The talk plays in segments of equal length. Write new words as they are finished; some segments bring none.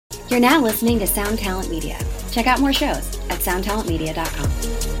You're now listening to Sound Talent Media. Check out more shows at soundtalentmedia.com.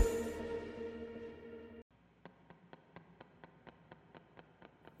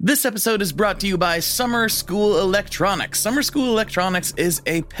 This episode is brought to you by Summer School Electronics. Summer School Electronics is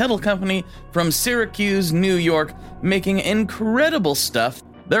a pedal company from Syracuse, New York, making incredible stuff.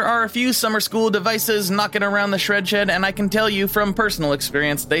 There are a few Summer School devices knocking around the shred shed, and I can tell you from personal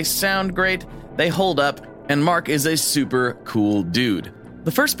experience, they sound great, they hold up, and Mark is a super cool dude.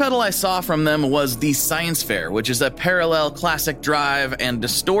 The first pedal I saw from them was the Science Fair, which is a parallel classic drive and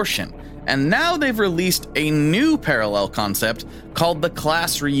distortion. And now they've released a new parallel concept called the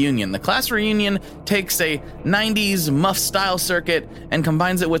Class Reunion. The Class Reunion takes a 90s muff style circuit and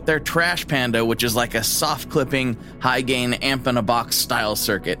combines it with their Trash Panda, which is like a soft clipping, high gain amp in a box style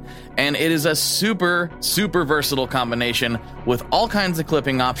circuit. And it is a super versatile combination with all kinds of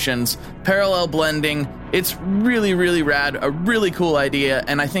clipping options, parallel blending. It's really rad, a really cool idea,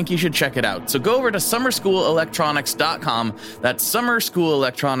 and I think you should check it out. So go over to summerschoolelectronics.com, that's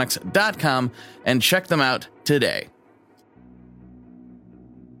summerschoolelectronics.com, and check them out today.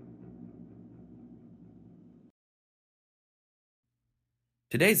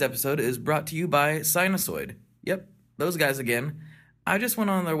 Today's episode is brought to you by Sinusoid. Yep, those guys again. I just went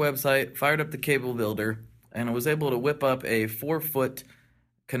on their website, fired up the cable builder, and I was able to whip up a 4-foot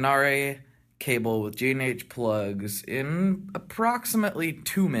Canare cable with G&H plugs in approximately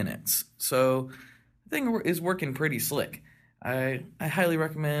 2 minutes. So the thing is working pretty slick. I highly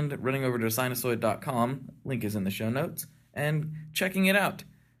recommend running over to sinusoid.com, link is in the show notes, and checking it out.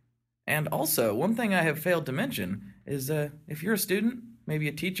 And also, one thing I have failed to mention is if you're a student, maybe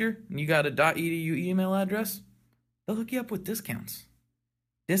a teacher, and you got a .edu email address, they'll hook you up with discounts.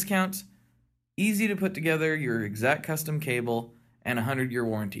 Discounts, easy to put together your exact custom cable, and a 100-year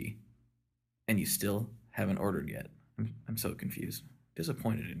warranty. And you still haven't ordered yet. I'm so confused.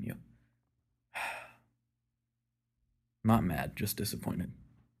 Disappointed in you. Not mad, just disappointed.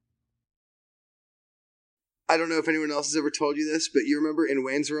 I don't know if anyone else has ever told you this, but you remember in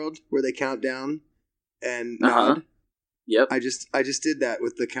Wayne's World where they count down and nod? Yep. I just did that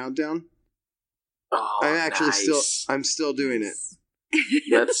with the countdown. Oh, I'm actually nice. I'm still doing it.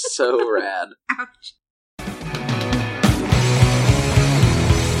 That's so rad. Ouch.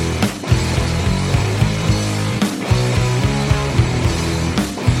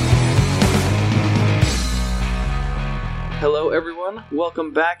 Hello, everyone.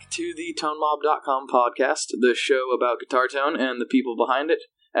 Welcome back to the ToneMob.com podcast, the show about guitar tone and the people behind it.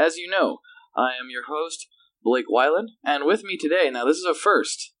 As you know, I am your host, Blake Weiland, and with me today, now this is a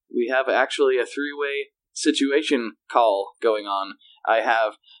first, we have actually a three-way situation call going on. I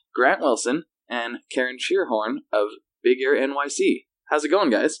have Grant Wilson and Karen Shearhorn of Big Ear NYC. How's it going,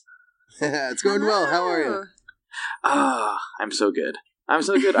 guys? It's going well. How are you? I'm so good. I'm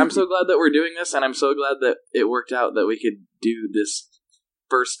so good. I'm so glad that we're doing this, and I'm so glad that it worked out that we could do this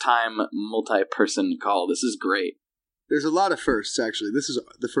first-time multi-person call. This is great. There's a lot of firsts, actually. This is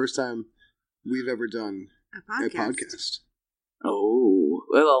the first time we've ever done a podcast. Oh,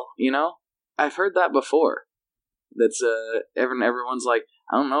 well, you know, I've heard that before. That's, everyone's like,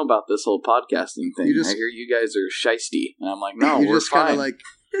 I don't know about this whole podcasting thing. I hear you guys are shiesty. And I'm like, no, we're fine.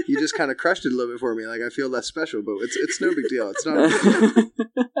 You just kind of crushed it a little bit for me. Like, I feel less special, but it's no big deal. It's not a big deal.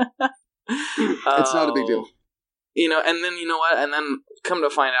 It's not a big deal. You know, and then, you know what? And then come to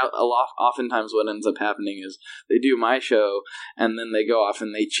find out, oftentimes what ends up happening is they do my show, and then they go off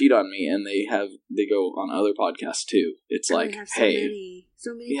and they cheat on me, and they go on other podcasts too. It's like, hey.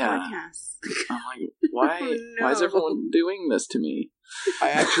 So many podcasts. I'm like, why is everyone doing this to me? I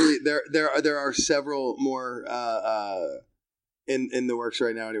actually, there are several more in the works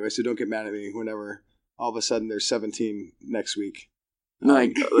right now anyway, so don't get mad at me whenever all of a sudden there's 17 next week.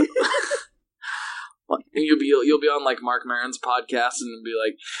 Like, you'll be on like Mark Maron's podcast and be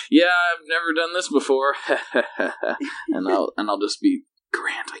like, yeah, I've never done this before. and I'll just be,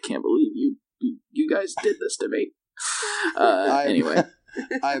 Grant, I can't believe you guys did this to me. Anyway.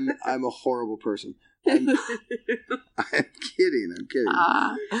 I'm a horrible person. I'm kidding.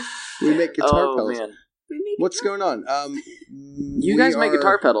 We make guitar pedals. Man. What's going on? You guys make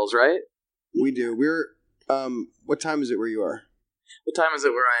guitar pedals, right? We do. We're what time is it where you are? What time is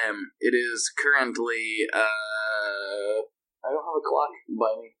it where I am? It is currently I don't have a clock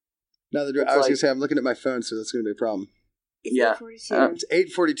by me. No, I was going to say I'm looking at my phone, so that's going to be a problem. It's 8:42. It's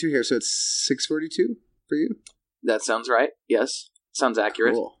 8:42 here, so it's 6:42 for you? That sounds right. Yes. Sounds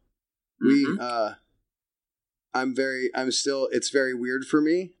accurate. Cool. Mm-hmm. It's very weird for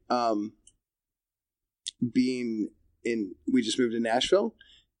me. We just moved to Nashville.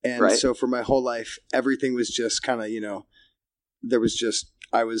 And so for my whole life, everything was just kind of,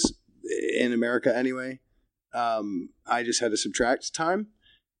 I was in America anyway. I just had to subtract time.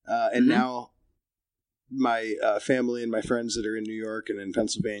 And now my family and my friends that are in New York and in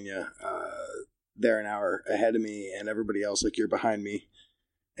Pennsylvania, they're an hour ahead of me, and everybody else, like, you're behind me.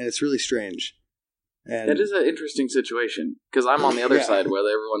 And it's really strange. And that is an interesting situation, because I'm on the other side where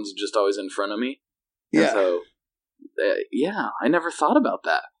everyone's just always in front of me. And so, I never thought about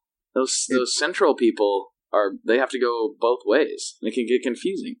that. Those central people they have to go both ways. And it can get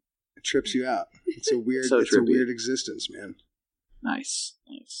confusing. It trips you out. It's a weird, it's a weird existence, man. Nice.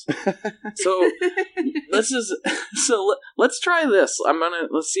 So let's try this.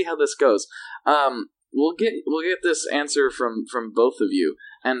 Let's see how this goes. We'll get this answer from both of you,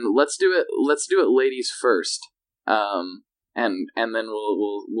 and let's do it ladies first. And then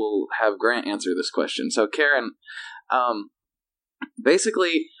we'll have Grant answer this question. So Karen,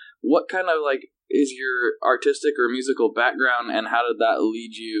 basically, what kind of like is your artistic or musical background, and how did that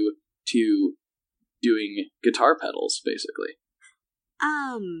lead you to doing guitar pedals, basically?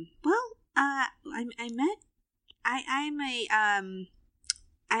 I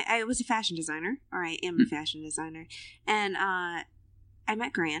was a fashion designer, or I am a fashion designer, and I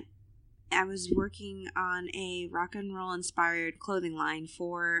met Grant. I was working on a rock and roll inspired clothing line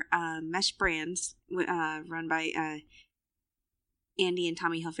for Mesh Brands, run by Andy and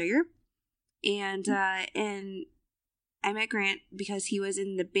Tommy Hilfiger, and I met Grant because he was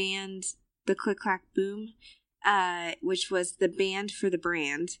in the band The Click Clack Boom, which was the band for the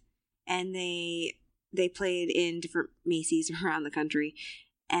brand, and they played in different Macy's around the country.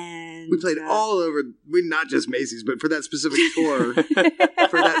 And we played all over, not just Macy's, but for that specific tour, but it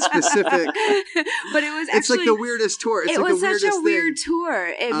was actually, it's like the weirdest tour. It was such a weird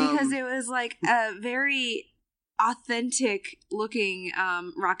tour because it was like a very authentic looking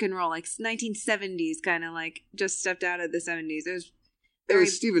rock and roll, like 1970s, kind of like just stepped out of the 70s. It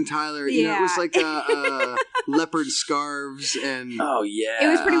was Steven Tyler. You know, it was like leopard scarves and it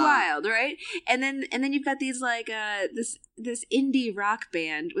was pretty wild, right? And then you've got these like this indie rock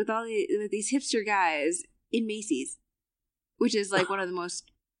band with these hipster guys in Macy's, which is like one of the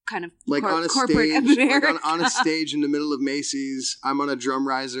most kind of like on a corporate stage, like on a stage in the middle of Macy's. I'm on a drum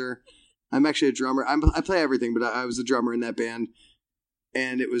riser. I'm actually a drummer. I play everything, but I was the drummer in that band,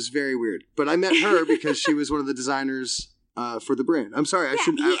 and it was very weird. But I met her because she was one of the designers for the brand. I'm sorry, I'm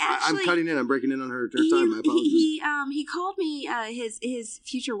cutting in. I'm breaking in on her time. I apologize. He called me his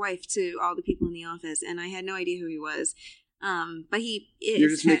future wife to all the people in the office, and I had no idea who he was. But you're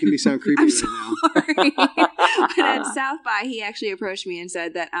just making me sound creepy now. But at South by, he actually approached me and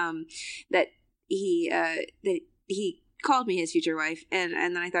said that he called me his future wife, and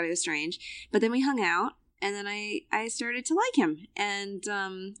then I thought it was strange. But then we hung out. And then I started to like him, and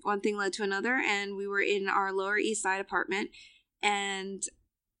one thing led to another, and we were in our Lower East Side apartment, and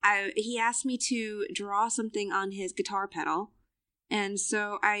he asked me to draw something on his guitar pedal, and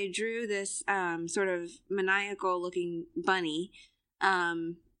so I drew this sort of maniacal-looking bunny,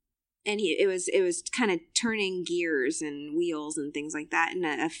 and it was kind of turning gears and wheels and things like that in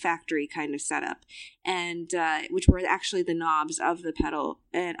a factory kind of setup, and which were actually the knobs of the pedal,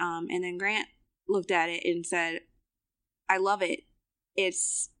 and then Grant looked at it and said, I love it.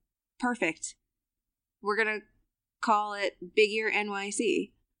 It's perfect. We're going to call it Big Ear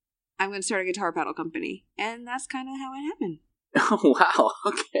NYC. I'm going to start a guitar pedal company. And that's kind of how it happened. Oh, wow.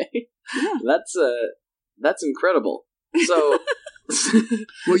 Okay. Yeah. That's incredible. So...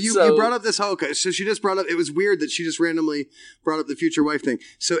 Well, you brought up this whole... So she just brought up... It was weird that she just randomly brought up the future wife thing.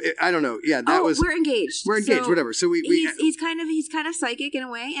 So I don't know. Yeah, that was... We're engaged. We're engaged, whatever. So he's kind of psychic in a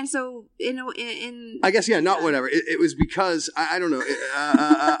way, and so in I guess, not whatever. It was because... I don't know.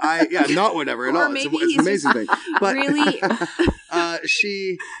 Not whatever at all. It's an amazing thing. But really... I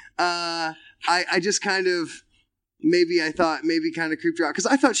just kind of... Maybe I thought kind of creeped her out because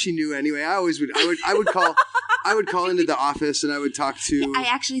I thought she knew anyway. I would call into the office and I would talk to. I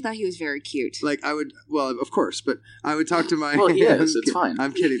actually thought he was very cute. Like I would, well, of course, but I would talk to my. Well, yes, it's fine.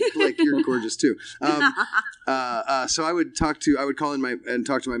 I'm kidding. Like you're gorgeous too. So I would call in and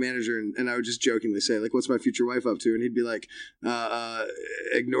talk to my manager and I would just jokingly say like, "What's my future wife up to?" And he'd be like,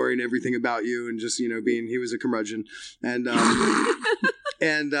 ignoring everything about you and just he was a curmudgeon and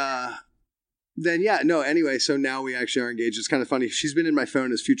Then anyway, so now we actually are engaged. It's kind of funny. She's been in my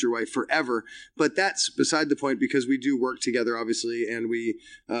phone as future wife forever, but that's beside the point because we do work together, obviously, and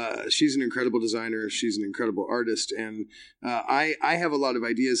she's an incredible designer. She's an incredible artist, and I have a lot of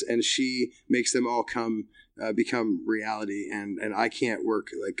ideas, and she makes them all become reality, and I can't work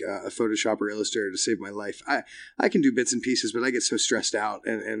like a Photoshop or Illustrator to save my life. I can do bits and pieces, but I get so stressed out,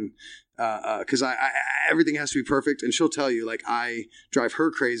 and because I everything has to be perfect, and she'll tell you like I drive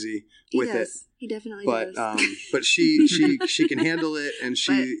her crazy with it. He definitely But does. but she can handle it, and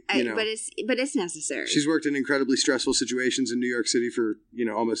but it's necessary. She's worked in incredibly stressful situations in New York City for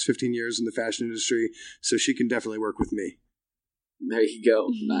almost 15 years in the fashion industry, so she can definitely work with me. There you go.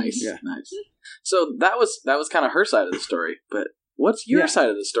 Nice. Yeah. Nice. So that was kind of her side of the story, but what's your side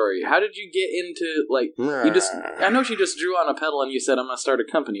of the story? How did you get into, like, I know she just drew on a pedal and you said, I'm going to start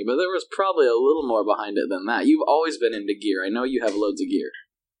a company, but there was probably a little more behind it than that. You've always been into gear. I know you have loads of gear.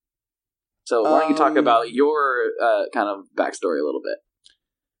 So why don't you talk about your kind of backstory a little bit?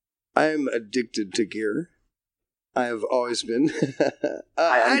 I'm addicted to gear. I have always been.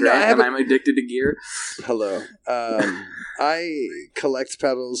 I'm Grant, and I'm addicted to gear. Hello. I collect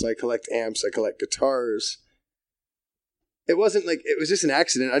pedals. I collect amps. I collect guitars. It wasn't like it was just an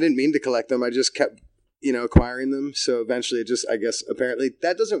accident. I didn't mean to collect them. I just kept, acquiring them. So eventually, it just, I guess, apparently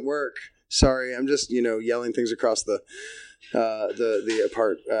that doesn't work. Sorry, I'm just, yelling things across the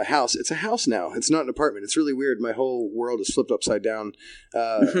house. It's a house now. It's not an apartment. It's really weird. My whole world is flipped upside down.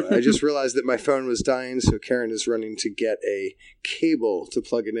 I just realized that my phone was dying, so Karen is running to get a cable to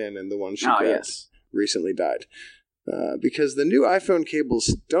plug it in, and the one she grabbed recently died. Because the new iPhone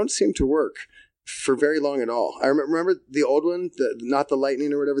cables don't seem to work for very long at all. I remember the old one, not the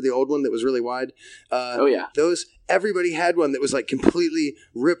Lightning or whatever, the old one that was really wide. Everybody had one that was like completely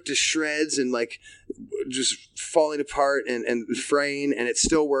ripped to shreds and like just falling apart and fraying, and it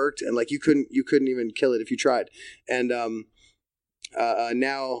still worked, and like you couldn't even kill it if you tried. And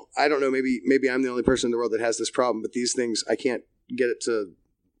now I don't know, maybe I'm the only person in the world that has this problem, but these things I can't get it to.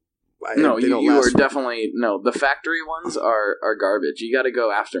 The factory ones are garbage. You got to go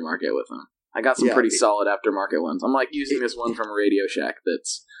aftermarket with them. I got some pretty solid aftermarket ones. I'm like using this one from Radio Shack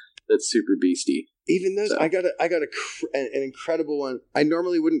that's super beastie. Even those, so. I got an incredible one. I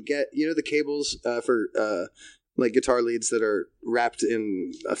normally wouldn't get, the cables for like guitar leads that are wrapped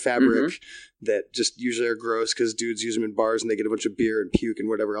in a fabric that just usually are gross because dudes use them in bars and they get a bunch of beer and puke and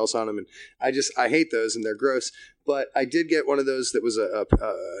whatever else on them. And I hate those and they're gross. But I did get one of those that was a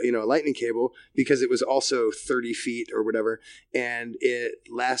lightning cable because it was also 30 feet or whatever. And it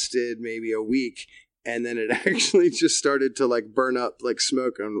lasted maybe a week. And then it actually just started to like burn up like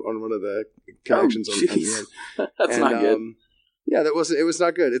smoke on one of the connections on the end. That's not good. Yeah, it was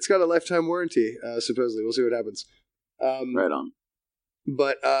not good. It's got a lifetime warranty, supposedly. We'll see what happens. Right on.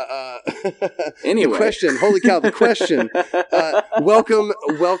 But anyway, the question. Holy cow! The question.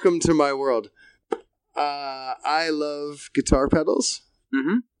 Welcome to my world. I love guitar pedals.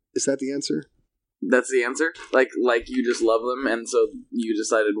 Mm-hmm. Is that the answer? That's the answer. Like you just love them, and so you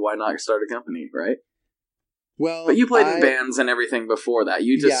decided why not start a company, right? Well, but you played in bands and everything before that.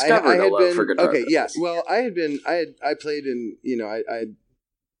 You discovered a love for guitar. Okay, yeah. Well, I played in.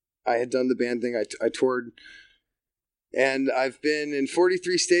 I had done the band thing. I toured. And I've been in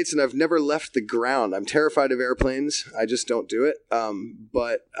 43 states, and I've never left the ground. I'm terrified of airplanes. I just don't do it.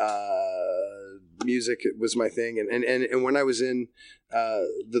 But music was my thing. And when I was in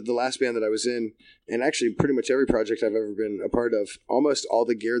the last band that I was in, and actually pretty much every project I've ever been a part of, almost all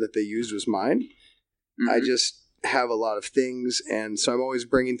the gear that they used was mine. Mm-hmm. I just have a lot of things, and so I'm always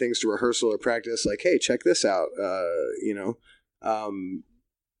bringing things to rehearsal or practice, like, hey, check this out,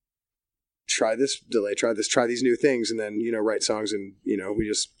 try this delay, try these new things, and then, write songs, and, we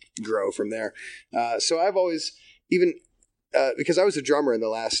just grow from there. So I've always, even, because I was a drummer in the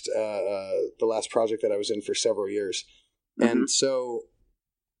last project that I was in for several years. Mm-hmm. And so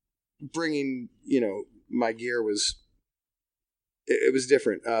bringing, my gear was, it was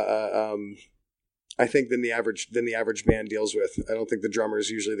different. I think than the average band deals with. I don't think the drummer is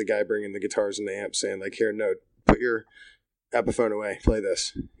usually the guy bringing the guitars and the amp saying like, here, no, put your Epiphone away, play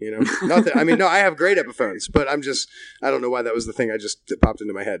this, not that, no, I have great Epiphones, but I don't know why that was the thing that popped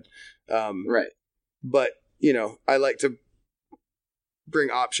into my head. Right. But, I like to bring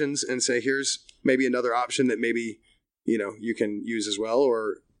options and say, here's maybe another option that maybe, you can use as well,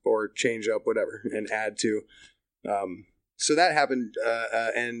 or change up whatever and add to. So that happened.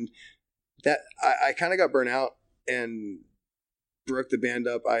 And that I kind of got burnt out and broke the band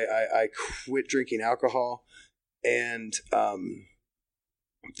up. I quit drinking alcohol and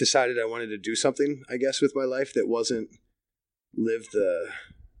decided I wanted to do something, I guess, with my life that wasn't live the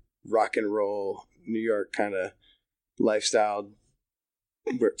rock and roll New York kind of lifestyle.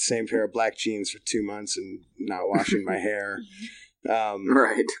 Same pair of black jeans for 2 months and not washing my hair.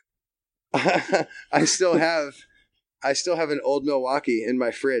 Right. I still have I still have an old Milwaukee in my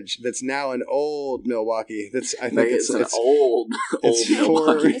fridge. That's now an old Milwaukee. I think it's an old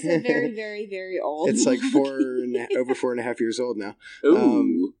Milwaukee. It's a very, very, very old. It's like over 4.5 years old now.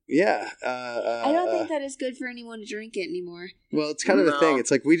 Ooh. Yeah. I don't think that is good for anyone to drink it anymore. Well, it's kind of a thing.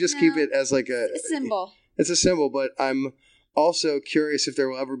 It's like we just keep it as like a symbol. It's a symbol, but I'm also curious if there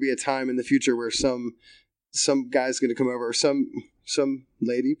will ever be a time in the future where some guy's going to come over, or some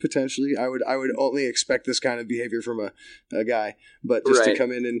lady potentially. I would only expect this kind of behavior from a guy, but just to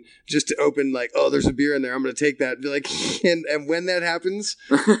come in and just to open like, oh, there's a beer in there, I'm going to take that. Be like, and when that happens,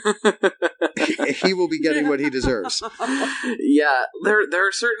 he will be getting what he deserves. Yeah, there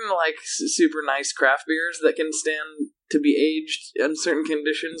are certain like super nice craft beers that can stand to be aged in certain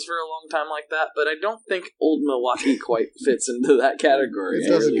conditions for a long time like that, but I don't think Old Milwaukee quite fits into that category. It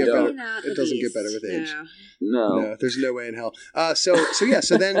doesn't get better. It doesn't get better with age. No, there's no way in hell. So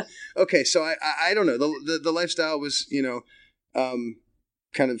then, okay, so I don't know. The lifestyle was,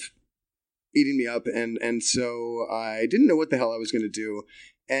 kind of eating me up, and so I didn't know what the hell I was going to do,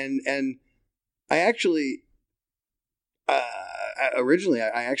 and I actually. Originally,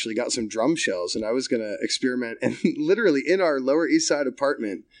 I actually got some drum shells, and I was going to experiment, and literally in our Lower East Side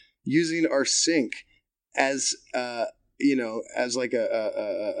apartment, using our sink as as like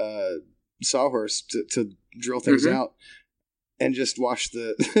a sawhorse to drill things out, and just wash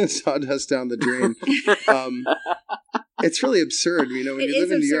the sawdust down the drain. It's really absurd, when you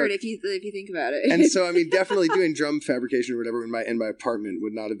live in New York. If you think about it. And so, definitely doing drum fabrication or whatever in my apartment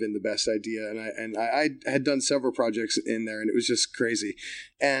would not have been the best idea. And I had done several projects in there, and it was just crazy.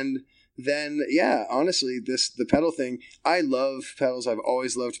 And then, yeah, honestly, the pedal thing, I love pedals. I've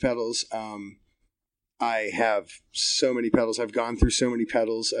always loved pedals. I have so many pedals. I've gone through so many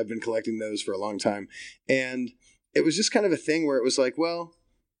pedals. I've been collecting those for a long time. And it was just kind of a thing where it was like, well,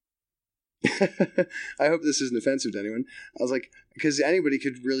 I hope this isn't offensive to anyone. I was like, because anybody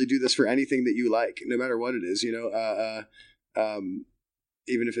could really do this for anything that you like, no matter what it is, even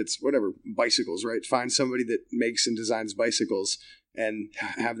if it's whatever, bicycles, right? Find somebody that makes and designs bicycles and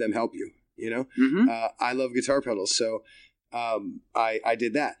have them help you, I love guitar pedals. So, I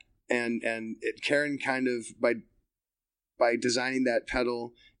did that, and Karen kind of, by designing that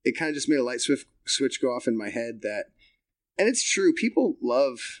pedal, it kind of just made a light switch go off in my head and it's true. People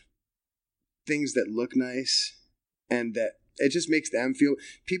love things that look nice, and that it just makes them feel.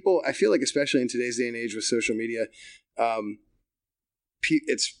 I feel like, especially in today's day and age with social media,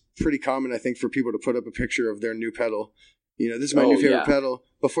 it's pretty common, I think, for people to put up a picture of their new pedal. This is my new favorite pedal,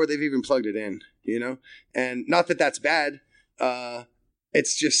 before they've even plugged it in. And not that that's bad.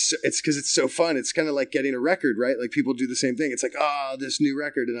 It's because it's so fun. It's kind of like getting a record, right? Like people do the same thing. It's like, this new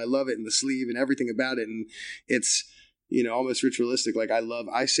record, and I love it, and the sleeve and everything about it, and it's almost ritualistic. Like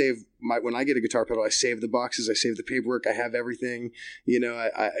I save when I get a guitar pedal, I save the boxes, I save the paperwork, I have everything.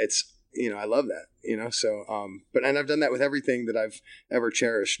 I love that. So and I've done that with everything that I've ever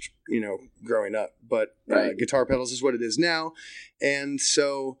cherished, growing up. But guitar pedals is what it is now, and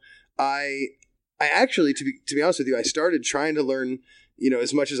so I actually, to be honest with you, I started trying to learn,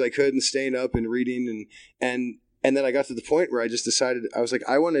 as much as I could, and staying up and reading, and then I got to the point where I just decided, I was like,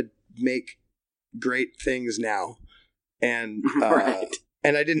 I want to make great things now. And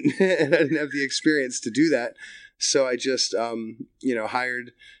and I didn't have the experience to do that, so I just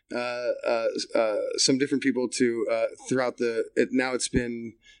hired some different people to throughout now it's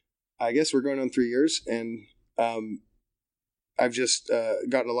been, I guess we're going on 3 years, and I've just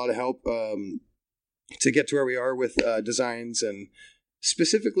gotten a lot of help to get to where we are with designs, and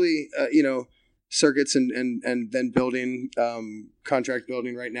specifically circuits and then building, contract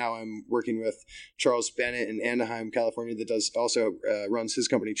building. Right now I'm working with Charles Bennett in Anaheim, California, that also runs his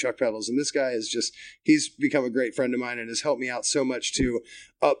company, Chuck Pedals. And this guy he's become a great friend of mine, and has helped me out so much to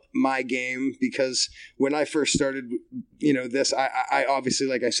up my game, because when I first started, this, I obviously,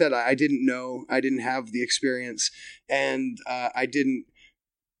 like I said, I didn't have the experience, and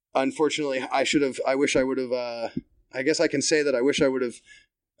unfortunately, I wish I would have, I guess I can say that I wish I would have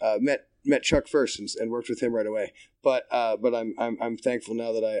met Chuck first and worked with him right away. But I'm thankful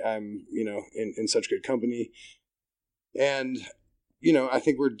now that I'm in such good company, and I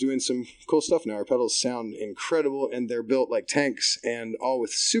think we're doing some cool stuff now. Our pedals sound incredible, and they're built like tanks, and all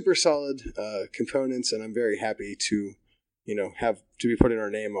with super solid components. And I'm very happy to have to be putting our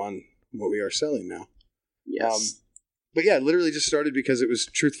name on what we are selling now. Yes. But yeah, literally just started because it was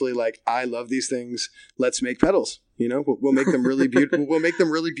truthfully like, I love these things. Let's make pedals. We'll make them really beautiful. We'll make them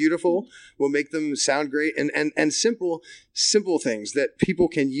really beautiful. We'll make them sound great, and simple things that people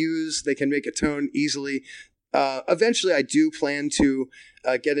can use. They can make a tone easily. Eventually, I do plan to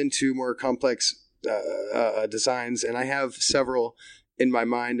get into more complex designs, and I have several in my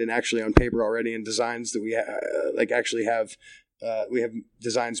mind and actually on paper already, and designs that we actually have. We have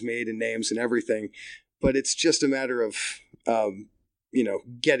designs made and names and everything, but it's just a matter of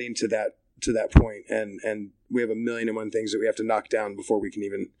getting to that point, and we have 1,000,001 things that we have to knock down before we can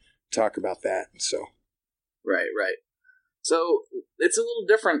even talk about that. So right. So it's a little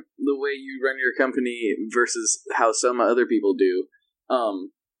different the way you run your company versus how some other people do.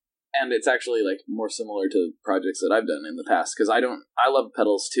 And it's actually like more similar to projects that I've done in the past, because I love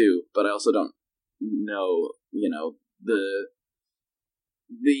pedals too, but I also don't know,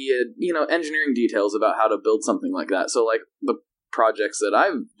 the engineering details about how to build something like that. So like the projects that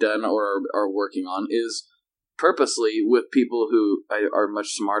I've done or are working on is purposely with people who are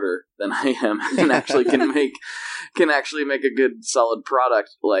much smarter than I am and actually can make a good solid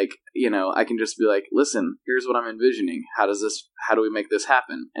product. Like, I can just be like, listen, here's what I'm envisioning. How do we make this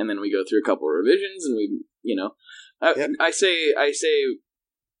happen? And then we go through a couple of revisions and I say,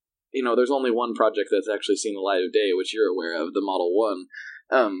 there's only one project that's actually seen the light of day, which you're aware of, the Model 1.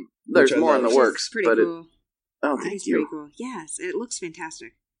 There's more in the works, pretty but cool. Thank you. Pretty cool. Yes, it looks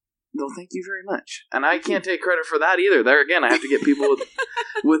fantastic. Well, thank you very much. And I can't take credit for that either. There again, I have to get people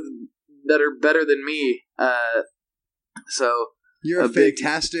with that are better than me. So you're a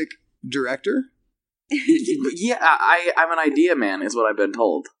fantastic director. Yeah, I'm an idea man, is what I've been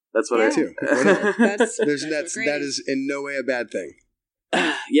told. That's what I too. That is in no way a bad thing.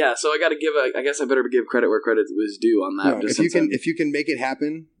 Yeah, so I guess I better give credit where credit was due on that. No, if you can make it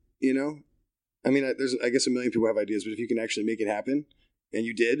happen, I mean, there's, I guess 1,000,000 people have ideas, but if you can actually make it happen, and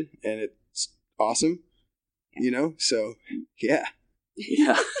you did, and it's awesome, so yeah.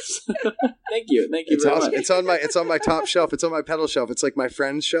 Yeah. Thank you It's very awesome. much. It's on my top shelf. It's on my pedal shelf. It's like my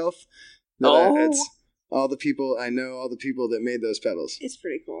friend's shelf. It's all the people I know, all the people that made those pedals. It's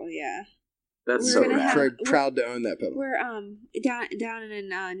pretty cool, yeah. That's so rad. Very proud to own that pedal. We're down in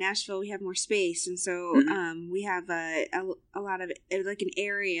Nashville. We have more space, and so we have a lot of like an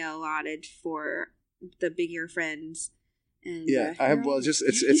area allotted for the Big Ear friends. And, I have. Well, just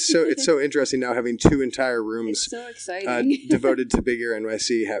it's so interesting now having 2 entire rooms. It's so exciting. Devoted to Big Ear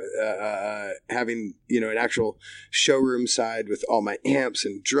NYC, having an actual showroom side with all my amps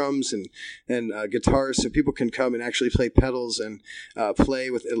and drums and guitars, so people can come and actually play pedals and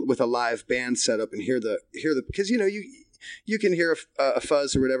play with a live band setup and hear the because you can hear a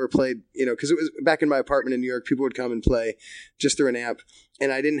fuzz or whatever played, because it was back in my apartment in New York, people would come and play just through an amp,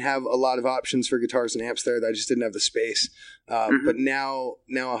 and I didn't have a lot of options for guitars and amps there. I just didn't have the space. But now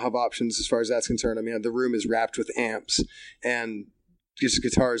I'll have options as far as that's concerned. I mean, the room is wrapped with amps and just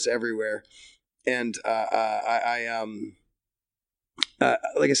guitars everywhere. And like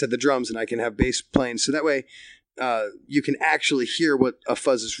I said, the drums, and I can have bass playing. So that way you can actually hear what a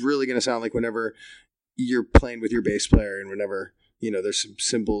fuzz is really going to sound like whenever you're playing with your bass player, and whenever there's some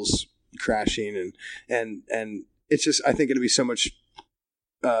cymbals crashing, and it's just, I think it'll be so much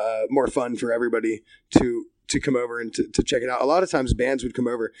more fun for everybody to come over and to check it out. A lot of times bands would come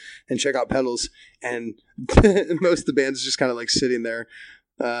over and check out pedals, and most of the bands just kind of like sitting there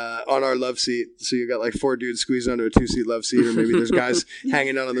on our love seat. So you got like 4 dudes squeezed onto a 2-seat love seat, or maybe there's guys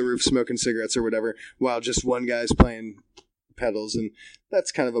hanging out on the roof smoking cigarettes or whatever, while just one guy's playing pedals, and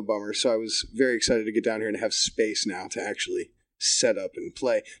that's kind of a bummer. So I was very excited to get down here and have space now to actually set up and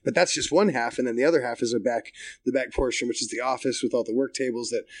play. But that's just one half, and then the other half is the back portion, which is the office with all the work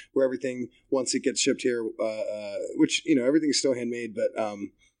tables where everything, once it gets shipped here, which everything's still handmade, but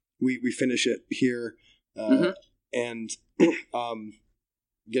we finish it here and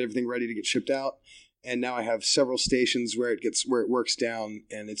get everything ready to get shipped out. And now I have several stations where it works down,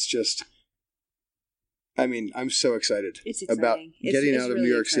 and it's just, I mean, I'm so excited about getting out of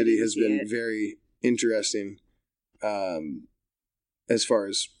New York City. Has been very interesting as far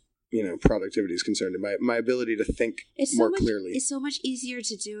as productivity is concerned, and my ability to think clearly. It's so much easier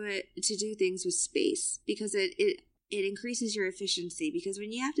to do things with space, because it increases your efficiency. Because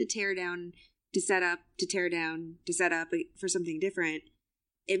when you have to tear down to set up, to tear down to set up for something different,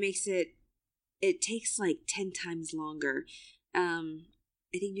 it takes like 10 times longer. I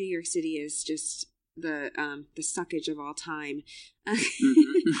think New York City is just the suckage of all time.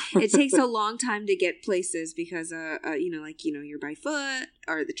 It takes a long time to get places because you're by foot,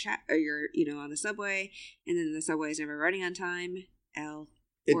 or you're on the subway, and then the subway is never running on time.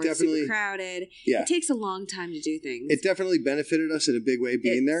 It's super crowded. Yeah. It takes a long time to do things. It definitely benefited us in a big way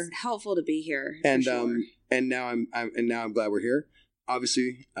being there. It's helpful to be here, and for sure. And now I'm glad we're here.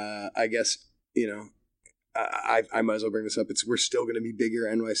 Obviously, I guess I might as well bring this up. We're still going to be bigger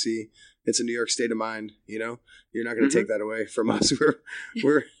NYC. It's a New York state of mind. You're not going to take that away from us.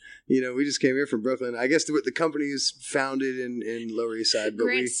 We're We just came here from Brooklyn. I guess the company is founded in Lower East Side, but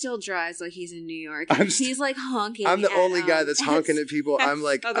Grant still drives like he's in New York. He's like honking. I'm the only guy that's honking at people. I'm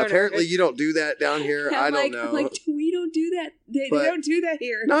like, apparently you don't do that down here. I don't know. I'm like, we don't do that. They don't do that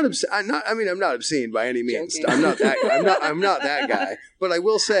here. I'm not obscene by any means. I'm not that guy. But I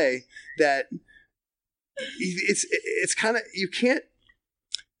will say that it's kind of, you can't.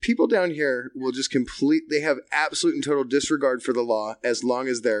 People down here will just they have absolute and total disregard for the law as long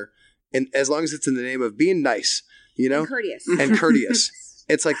as it's in the name of being nice, and courteous.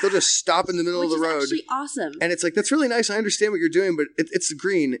 It's like they'll just stop in the middle of the road. Which is actually awesome. And it's like, that's really nice. I understand what you're doing, but it's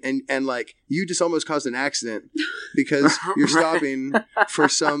green. And like, you just almost caused an accident because you're stopping for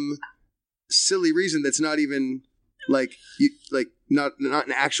some silly reason that's not even not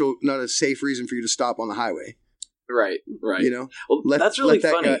a safe reason for you to stop on the highway. Right. Well, that's really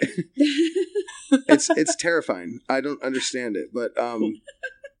funny. It's terrifying. I don't understand it, but I'm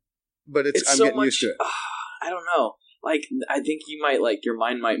getting used to it. I don't know. Like, I think your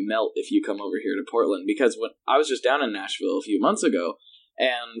mind might melt if you come over here to Portland, because when I was just down in Nashville a few months ago,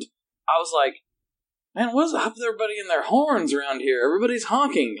 and I was like, man, what's up with everybody and their horns around here? Everybody's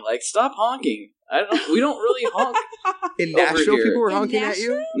honking. Like, stop honking. We don't really honk. In Nashville, people were honking at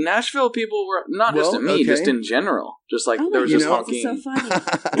you? Nashville people were, not just at me, just in general. Just like, there was just honking. That's so funny.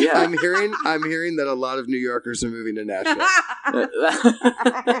 Yeah. I'm hearing that a lot of New Yorkers are moving to Nashville.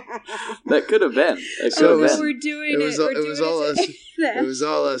 That could have been. We're doing it. It was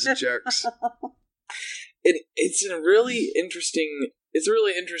all us jerks. It's a really interesting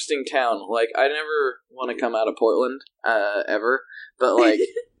town. Like, I never want to come out of Portland, ever. But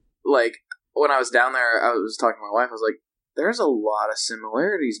like, when I was down there, I was talking to my wife, I was like, there's a lot of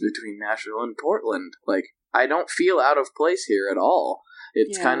similarities between Nashville and Portland. Like, I don't feel out of place here at all.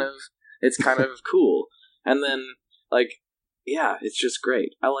 It's kind of cool. And then, like, yeah, it's just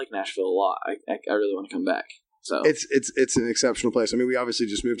great. I like Nashville a lot. I really want to come back. So it's an exceptional place. I mean, we obviously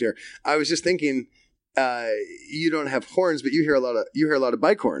just moved here. I was just thinking, you don't have horns, but you hear a lot of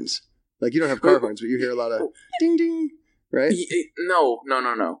bike horns. Like, you don't have car horns, but you hear a lot of ding ding. Right? No.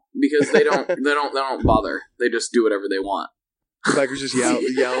 Because they don't bother. They just do whatever they want. The bikers just yell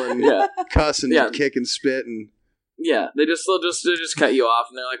and cuss and kick and spit and they'll just cut you off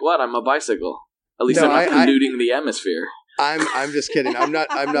and they're like, "What? I'm a bicycle." At least I'm not polluting the atmosphere. I'm just kidding. I'm not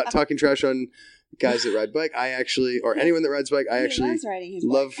talking trash on guys that ride bike. Or anyone that rides bike. I actually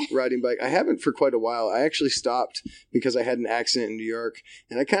love riding bike. I haven't for quite a while. I actually stopped because I had an accident in New York,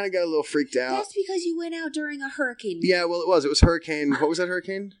 and I kind of got a little freaked out. That's because you went out during a hurricane. Yeah, well, it was hurricane. What was that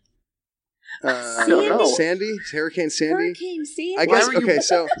hurricane? I don't know. Sandy? Hurricane Sandy? Hurricane Sandy? I guess, okay,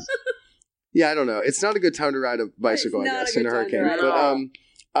 so, yeah, I don't know. It's not a good time to ride a bicycle, I guess, in a hurricane. But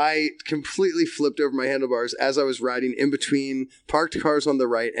I completely flipped over my handlebars as I was riding in between parked cars on the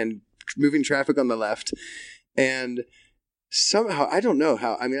right and moving traffic on the left, and somehow, I don't know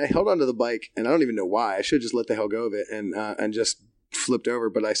how, I mean, I held onto the bike, and I don't even know why. I should have just let the hell go of it and just flipped over,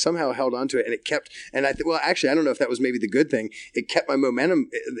 but I somehow held onto it, and it kept, and actually, I don't know if that was maybe the good thing. It kept my momentum.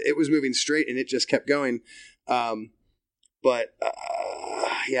 It was moving straight, and it just kept going. It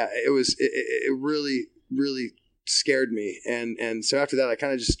really, really scared me, and so after that, I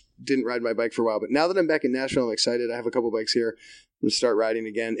kind of just didn't ride my bike for a while. But now that I'm back in Nashville, I'm excited. I have a couple bikes here. I'm gonna start riding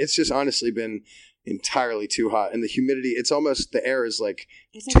again. It's just honestly been entirely too hot, and the humidity, it's almost, the air is like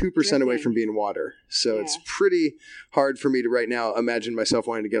 2% away from being water, so it's pretty hard for me to right now imagine myself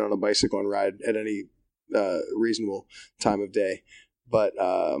wanting to get on a bicycle and ride at any reasonable time of day. But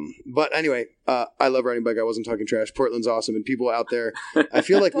anyway, I love riding bike. I wasn't talking trash. Portland's awesome, and people out there, I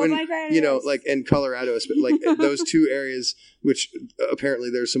feel like when, like in Colorado, but like those two areas, which apparently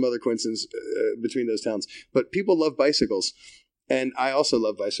there's some other coincidence between those towns, but people love bicycles. And I also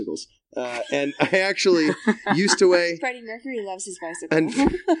love bicycles. And I actually used to weigh... Freddie Mercury loves his bicycle. And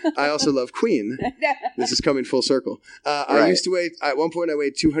I also love Queen. This is coming full circle. Right. I used to weigh... At one point, I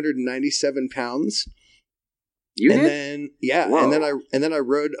weighed 297 pounds. You did? Then, yeah. And then I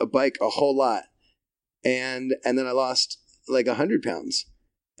rode a bike a whole lot. And then I lost like 100 pounds.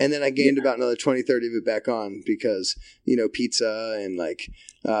 And then I gained about another 20, 30 of it back on because, pizza and like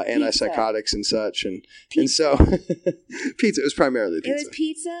antipsychotics and such. And so pizza, it was primarily pizza. It was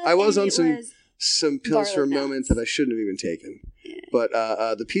pizza. I was on some pills for a moment that I shouldn't have even taken. Yeah. But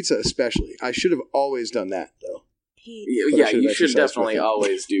the pizza especially. I should have always done that though. Yeah, you should definitely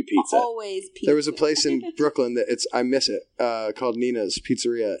always do pizza. Always pizza. There was a place in Brooklyn that I miss it, called Nina's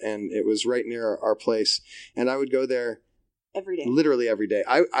Pizzeria, and it was right near our place. And I would go there every day. Literally every day.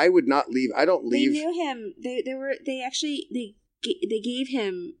 I would not leave. I don't leave. They knew him. They gave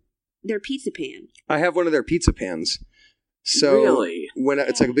him their pizza pan. I have one of their pizza pans. So really? when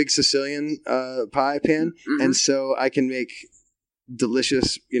it's like a big Sicilian pie pan, and so I can make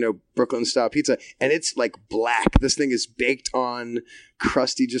delicious, Brooklyn style pizza, and it's like black. This thing is baked on,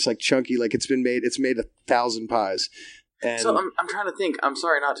 crusty, just like chunky, like it's made 1,000 pies. And so I'm trying to think. I'm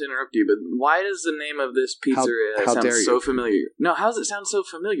sorry not to interrupt you, but why does the name of this pizzeria sound so familiar? No, how does it sound so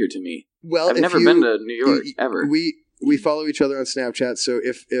familiar to me? Well, I've never been to New York ever. We follow each other on Snapchat, so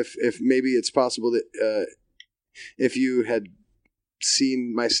if maybe it's possible that if you had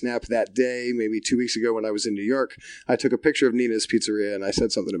seen my snap that day, maybe 2 weeks ago when I was in New York, I took a picture of Nina's Pizzeria and I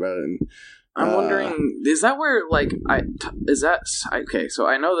said something about it. And I'm wondering, is that where okay? So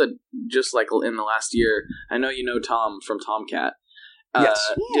I know that just like in the last year, I know Tom from Tomcat.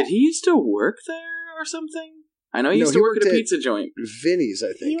 Yes. Did he used to work there or something? I know he used to work at a pizza joint. Vinny's,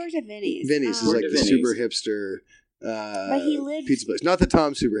 I think. He worked at Vinny's. Vinny's is like the super hipster but he lived pizza place. Not that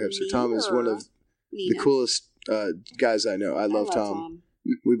Tom's super hipster. Tom is one of the coolest guys I know. I love Tom.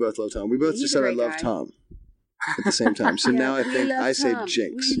 We both love Tom. We both just said I love Tom at the same time. So now I think I say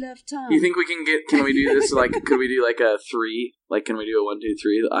Jinx. We love Tom. You think we can we do this like, could we do like a 3? Like, can we do a 1, 2,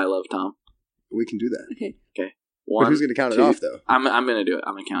 3? I love Tom. We can do that. Okay. But who's going to count it off though? I'm going to do it.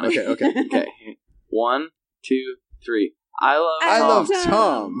 I'm going to count it. Okay. Okay. 1, 2, 3. I love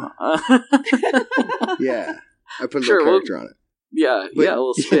Tom. Yeah. I put a little character on it. Yeah, a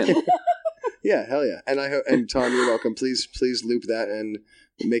little spin. Yeah, hell yeah. And I hope, and Tom, you're welcome. Please loop that and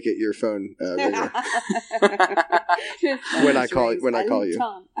make it your phone ringer. when I call you.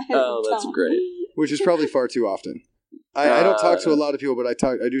 Oh, that's great. Which is probably far too often. I don't talk to a lot of people, but I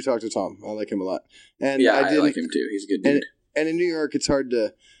do talk to Tom. I like him a lot. And I like him too. He's a good dude. And in New York, it's hard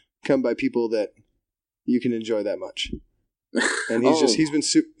to come by people that you can enjoy that much. And he's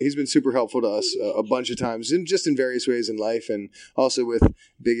been super helpful to us a bunch of times, and just in various ways in life, and also with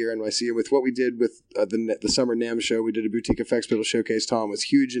Big Ear NYC, and with what we did with the summer NAMM show. We did a boutique effects pedal showcase. Tom was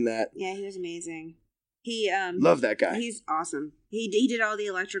huge in that. Yeah, he was amazing. He love that guy. He's awesome. He did all the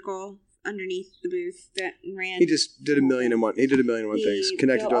electrical underneath the booth that ran. He just did a million and one. He did a million and one things.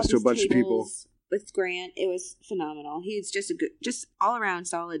 Connected us to a bunch of people. With Grant, it was phenomenal. He's just just all around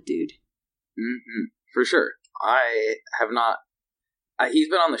solid dude. Mm-hmm. For sure. I have not. He's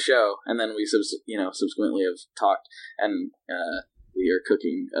been on the show, and then we subsequently have talked, and we are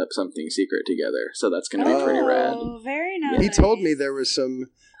cooking up something secret together. So that's going to be pretty rad. Oh, very nice. He told me there was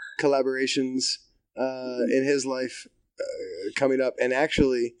some collaborations in his life coming up, and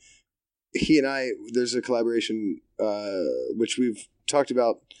actually, he and I, there's a collaboration which we've talked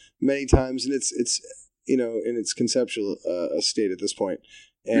about many times, and it's in its conceptual state at this point,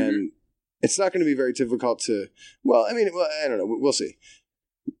 and. It's not going to be very difficult to. I don't know. We'll see.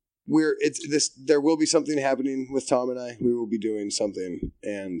 There will be something happening with Tom and I. We will be doing something,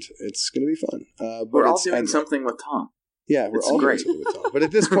 and it's going to be fun. But we're all doing something with Tom. Yeah, we're all doing something with Tom. But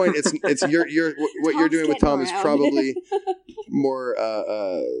at this point, it's what you're doing with Tom is probably more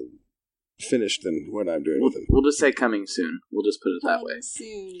finished than what I'm doing with him. We'll just say coming soon. We'll just put it that way.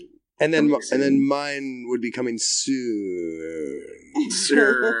 Soon. And then mine would be coming soon.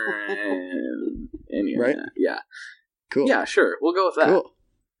 Anyway, right? Yeah. Cool. Yeah, sure. We'll go with that. Cool.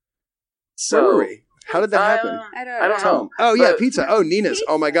 So, where were we? How did that happen? I don't know. Oh, yeah, pizza. Oh, Nina's.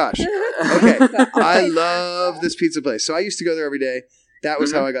 Oh, my gosh. Okay. I love this pizza place. So I used to go there every day. That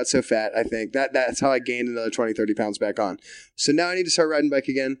was how I got so fat, I think. That's how I gained another 20, 30 pounds back on. So now I need to start riding bike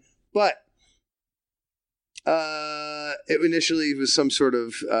again. But it initially was some sort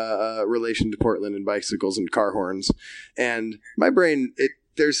of relation to Portland and bicycles and car horns. And my brain, it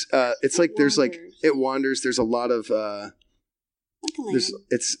wanders. There's a lot of there's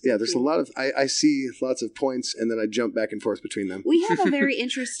a lot of I see lots of points, and then I jump back and forth between them. We have a very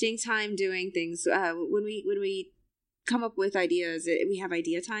interesting time doing things when we come up with ideas. We have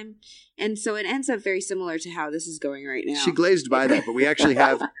idea time, and so it ends up very similar to how this is going right now. She glazed by that, but we actually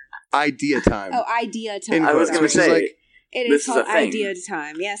have idea time. Oh, idea time! I was going to say. It is called idea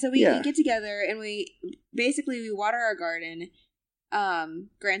time. Yeah, so we get together and we water our garden.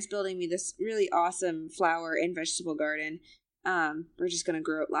 Grant's building me this really awesome flower and vegetable garden. We're just going to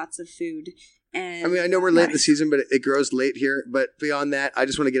grow lots of food. And I know we're late in the season, but it grows late here. But beyond that, I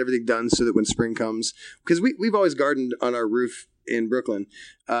just want to get everything done so that when spring comes, because we've always gardened on our roof in Brooklyn,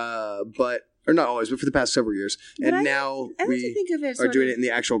 or not always, but for the past several years. And now we are doing it in the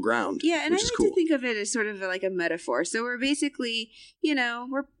actual ground. Yeah, and I like to think of it as sort of like a metaphor. So we're basically,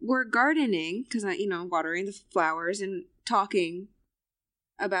 we're gardening because, watering the flowers and talking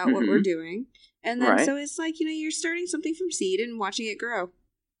about what we're doing. And then so it's like, you're starting something from seed and watching it grow.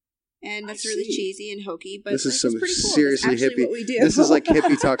 And that's really cheesy and hokey, but this is some pretty cool. seriously That's actually hippie. what we do. This is like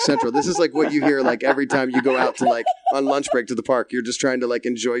hippie talk central. This is like what you hear like every time you go out to like on lunch break to the park. You're just trying to like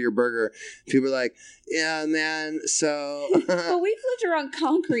enjoy your burger. People are like, yeah, man. So, well, we've lived around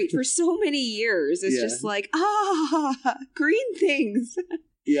concrete for so many years. It's just like green things.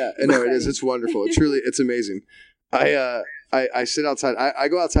 Yeah, no, it is. It's wonderful. It truly, it's amazing. I sit outside. I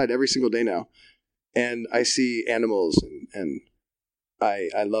go outside every single day now, and I see animals and.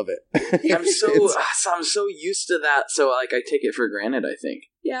 I love it. I'm so used to that, so like I take it for granted, I think.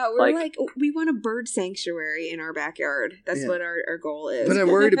 Yeah, we're like we want a bird sanctuary in our backyard. That's what our goal is. But I'm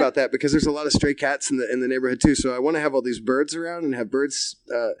worried about that because there's a lot of stray cats in the neighborhood too. So I want to have all these birds around and have birds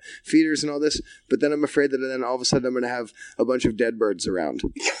feeders and all this. But then I'm afraid that then all of a sudden I'm going to have a bunch of dead birds around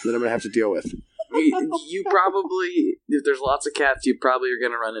that I'm going to have to deal with. You probably, if there's lots of cats, you probably are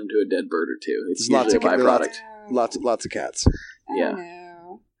going to run into a dead bird or two. It's lots of byproduct. Lots of cats. Yeah.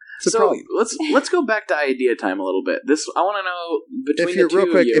 So let's go back to idea time a little bit. I want to know between the two real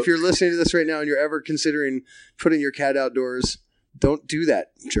quick, of you. If you're listening to this right now and you're ever considering putting your cat outdoors, don't do that,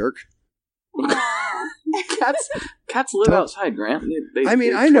 jerk. Cats live outside, Grant.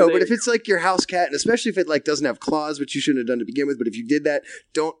 I know, but if it's like your house cat, and especially if it like doesn't have claws, which you shouldn't have done to begin with, but if you did that,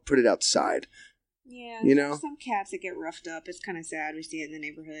 don't put it outside. Yeah, you know, some cats that get roughed up. It's kind of sad. We see it in the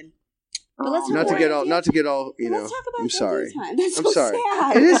neighborhood. But not to get all, you know. Let's talk about I'm sorry. That's I'm so sorry.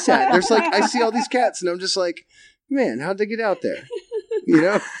 sad. It is sad. There's like I see all these cats, and I'm just like, man, how'd they get out there? You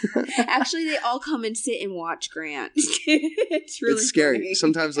know. Actually, they all come and sit and watch Grant. It's really scary. funny.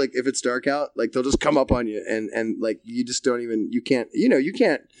 Sometimes, like if it's dark out, like they'll just come up on you, and like you just don't even. You can't.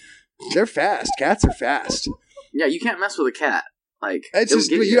 They're fast. Cats are fast. Yeah, you can't mess with a cat. Like it's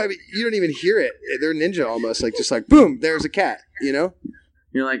just you don't even hear it. They're ninja almost. Like just like boom, there's a cat. You know.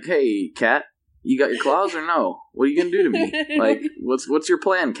 You're like, hey, cat, you got your claws or no? What are you gonna do to me? Like, what's your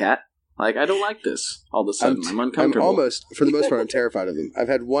plan, cat? Like, I don't like this. All of a sudden, I'm uncomfortable. For the most part, I'm terrified of them. I've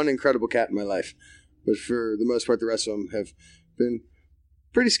had one incredible cat in my life, but for the most part, the rest of them have been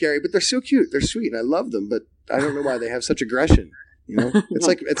pretty scary. But they're so cute, they're sweet, and I love them. But I don't know why they have such aggression. You know, it's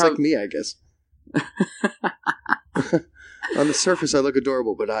like me, I guess. On the surface, I look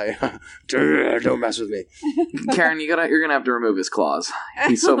adorable, but don't mess with me. Karen, you're gonna have to remove his claws.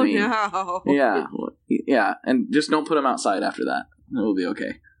 He's so mean. No. Yeah, and just don't put him outside after that. It will be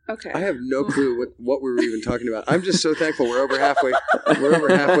okay. Okay. I have no clue what we were even talking about. I'm just so thankful we're over halfway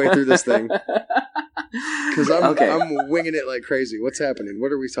through this thing. Because I'm winging it like crazy. What's happening?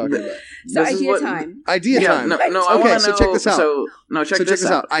 What are we talking about? So idea time. Idea time. No, okay, so check this out. Check this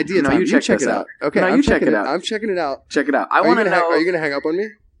out. Idea time. You check it out. Okay, you check it out. I'm checking it out. Check it out. I want to know. Are you going to hang up on me?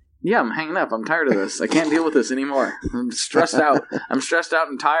 Yeah, I'm hanging up. I'm tired of this. I can't deal with this anymore. I'm stressed out. I'm stressed out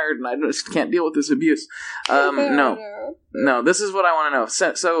and tired, and I just can't deal with this abuse. No, this is what I want to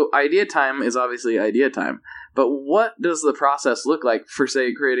know. So idea time is obviously idea time. But what does the process look like for,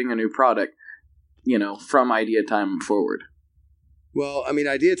 say, creating a new product, from idea time forward? Well, I mean,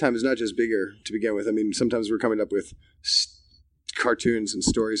 idea time is not just bigger to begin with. I mean, sometimes we're coming up with cartoons and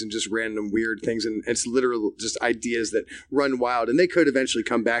stories and just random weird things, and it's literal just ideas that run wild, and they could eventually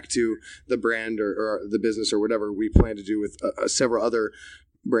come back to the brand or the business or whatever we plan to do with several other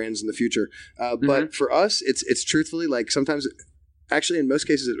brands in the future. But for us, it's truthfully like sometimes, actually in most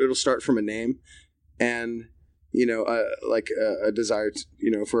cases, it'll start from a name and like a desire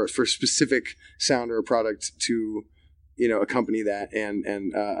to, for a specific sound or a product to accompany that, and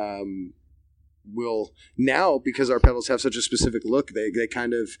will now, because our pedals have such a specific look, they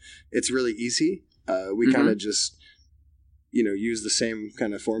kind of, it's really easy. We kind of just use the same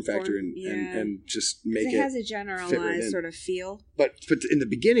kind of form factor and just make it has a generalized sort of feel. But in the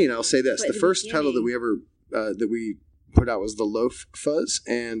beginning, I'll say this: the first pedal that we ever that we put out was the Loaf Fuzz,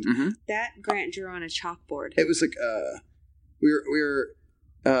 and that Grant drew on a chalkboard. It was like we were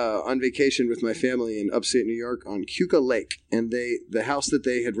on vacation with my family in upstate New York on Keuka Lake, and the house that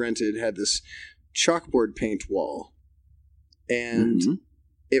they had rented had this chalkboard paint wall, and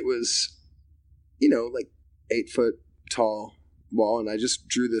it was like 8 foot tall wall, and I just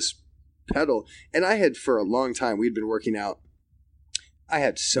drew this pedal, and I had for a long time, we'd been working out, I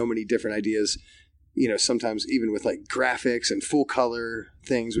had so many different ideas, sometimes even with like graphics and full color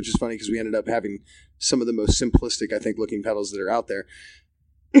things, which is funny because we ended up having some of the most simplistic, I think, looking pedals that are out there.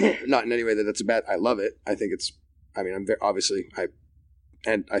 Not in any way that that's bad. I love it. I think it's, I mean, I'm very, obviously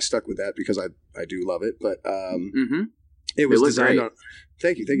I stuck with that because I do love it, but it was designed on.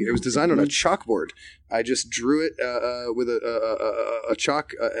 Thank you. It was designed on a chalkboard. I just drew it with a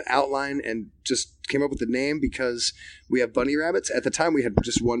chalk outline and just came up with the name because we have bunny rabbits. At the time, we had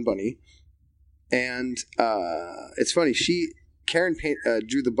just one bunny, and it's funny. Karen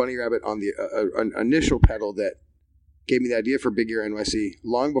drew the bunny rabbit on the an initial pedal that gave me the idea for Big Ear NYC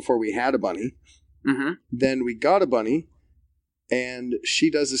long before we had a bunny. Mm-hmm. Then we got a bunny, and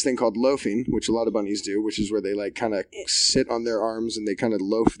she does this thing called loafing, which a lot of bunnies do, which is where they like kind of sit on their arms and they kind of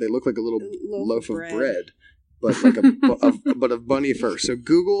loaf. They look like a little loaf of bread, but like but of bunny fur. So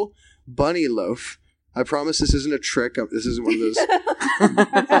Google bunny loaf. I promise this isn't a trick. This isn't one of those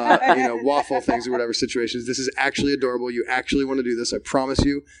waffle things or whatever situations. This is actually adorable. You actually want to do this. I promise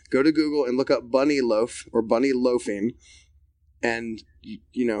you. Go to Google and look up bunny loaf or bunny loafing, and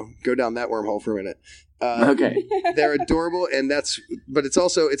go down that wormhole for a minute. Okay. They're adorable, but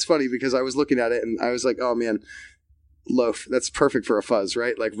it's funny because I was looking at it and I was like, oh man, loaf. That's perfect for a fuzz,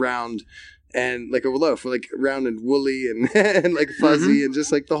 right? Like round and like a loaf, like round and woolly and and like fuzzy and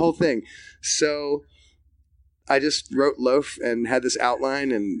just like the whole thing. So I just wrote loaf and had this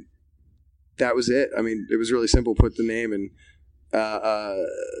outline, and that was it. I mean, it was really simple. Put the name, and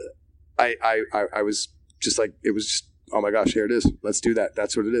I was just like, it was just, oh my gosh, here it is. Let's do that.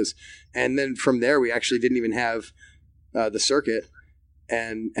 That's what it is. And then from there, we actually didn't even have the circuit,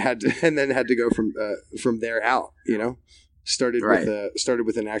 and had to go from there out. Started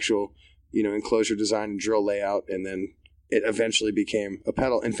with an actual enclosure design and drill layout, and then it eventually became a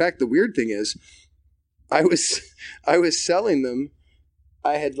pedal. In fact, the weird thing is, I was selling them.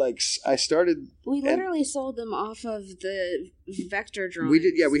 I started. We literally sold them off of the vector drawings. We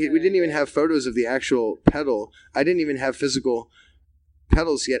did, yeah. We didn't even have photos of the actual pedal. I didn't even have physical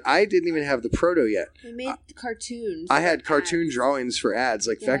pedals yet. I didn't even have the proto yet. We made cartoons. I had cartoon drawings for ads,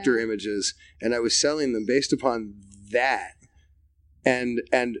 like vector images, and I was selling them based upon that, and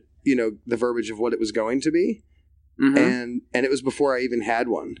the verbiage of what it was going to be, and it was before I even had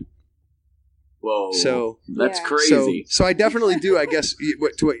one. Whoa! So that's crazy. So I definitely do. I guess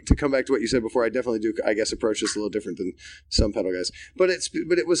to come back to what you said before, I definitely do. I guess approach this a little different than some pedal guys. But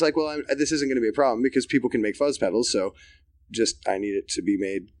it was like, well, this isn't going to be a problem because people can make fuzz pedals. So just I need it to be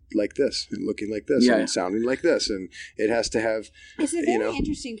made like this and looking like this and sounding like this, and it has to have. It's a very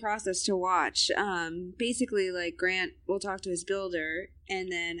interesting process to watch. Basically, like Grant will talk to his builder,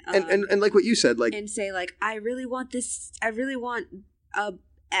 and then and like what you said, like, and say like, I really want this. I really want a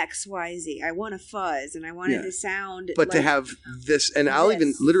XYZ. I want a fuzz, and I want it to sound. But to have this, and I'll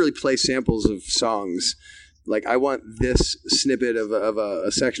even literally play samples of songs. Like, I want this snippet of a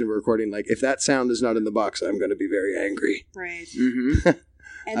section of a recording. Like, if that sound is not in the box, I'm going to be very angry. Right. Mm-hmm.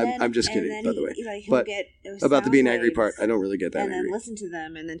 I'm just kidding, by the way. But about the being angry part, I don't really get that. And angry. then listen to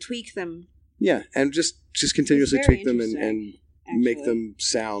them, and then tweak them. Yeah, and just continuously tweak them and make them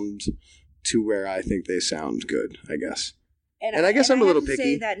sound to where I think they sound good, I guess. And I guess I'm a little picky.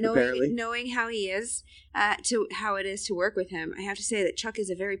 Say that knowing how he is, to how it is to work with him, I have to say that Chuck is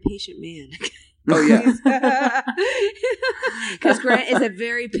a very patient man. Oh yeah, because Grant is a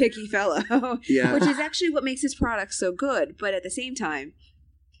very picky fellow. Yeah, which is actually what makes his product so good. But at the same time,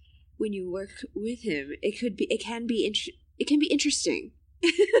 when you work with him, it can be interesting.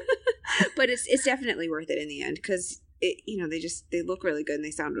 But it's definitely worth it in the end because they look really good and they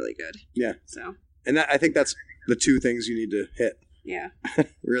sound really good. Yeah. So. And I think that's the two things you need to hit. Yeah.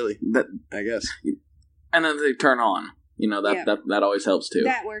 Really. I guess. And then they turn on. That always helps too.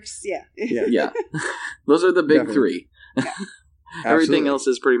 That works, yeah. Yeah. Those are the big three. Yeah. Everything else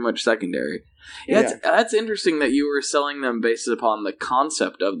is pretty much secondary. Yeah, that's interesting that you were selling them based upon the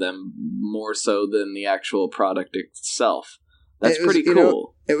concept of them more so than the actual product itself. That's pretty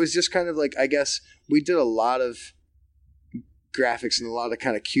cool. It was just kind of like, I guess, we did a lot of graphics and a lot of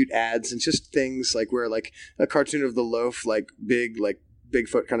kind of cute ads and just things like where like a cartoon of the loaf, like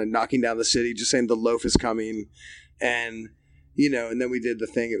Bigfoot kind of knocking down the city, just saying the loaf is coming. And, and then we did the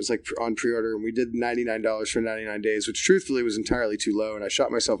thing, it was like on pre-order, and we did $99 for 99 days, which truthfully was entirely too low. And I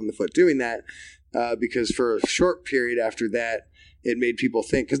shot myself in the foot doing that because for a short period after that, it made people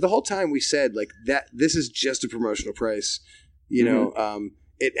think, because the whole time we said like that, this is just a promotional price,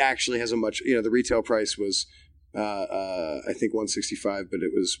 it actually has a much, the retail price was, I think 165, but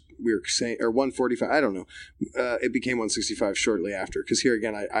we were saying, or 145. I don't know. It became 165 shortly after. Cause here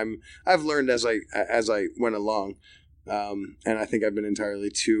again, I've learned as I went along. And I think I've been entirely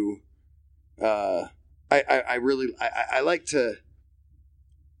too, I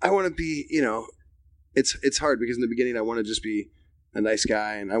want to be, it's hard because in the beginning I want to just be a nice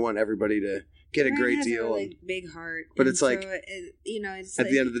guy and I want everybody to get a great deal. A really big heart. But it's like, it's at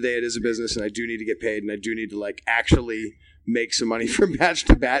the end of the day, it is a business and I do need to get paid and I do need to like actually make some money from batch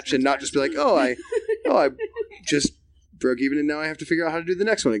to batch and not just be like, I just broke even and now I have to figure out how to do the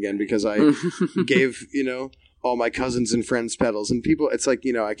next one again because I gave, all my cousins and friends pedals and people, it's like,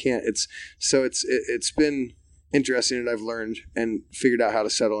 I can't, it's been, interesting and I've learned and figured out how to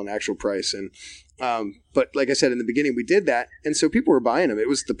settle an actual price. And but like I said in the beginning, we did that, and so people were buying them.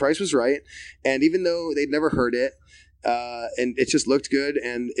 The price was right, and even though they'd never heard it, and it just looked good,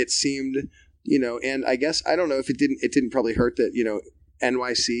 and it seemed, and I guess I don't know if it didn't probably hurt that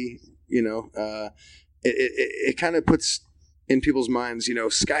NYC, it kind of puts in people's minds,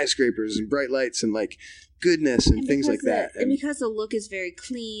 skyscrapers and bright lights and like goodness and things like that. And because the look is very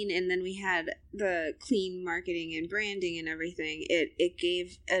clean, and then we had the clean marketing and branding and everything, it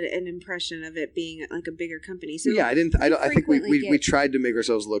gave an impression of it being like a bigger company. So yeah, I think we tried to make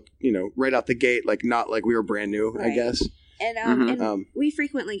ourselves look, right out the gate, like not like we were brand new, right. I guess. And and we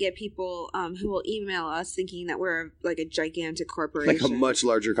frequently get people who will email us thinking that we're like a gigantic corporation, like a much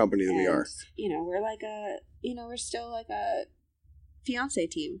larger company than we are. We're like we're still like a fiance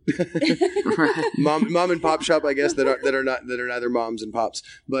team. mom and pop shop, I guess, that are neither moms and pops,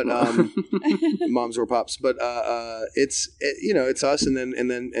 but moms or pops. But it's us,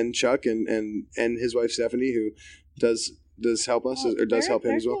 and Chuck and his wife Stephanie, who does help us or does help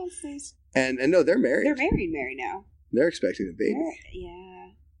him as well. And no, they're married. They're married now. They're expecting a baby.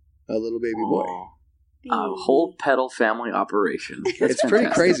 A little baby boy. A whole pedal family operation. It's pretty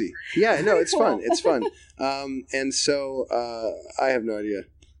crazy. Yeah, no, it's fun. It's fun. And so I have no idea.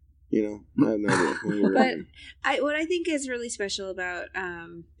 I have no idea. But what I think is really special about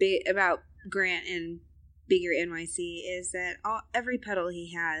Grant and Bigger NYC is that every pedal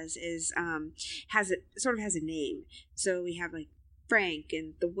he has has a name. So we have like Frank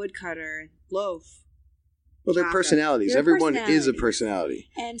and the Woodcutter, Loaf. Well, they're personalities. Everyone is a personality.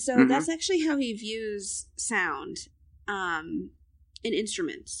 And so that's actually how he views sound in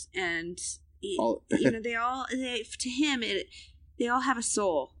instruments. And, they all have a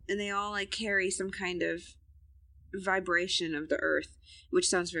soul, and they all like carry some kind of vibration of the earth, which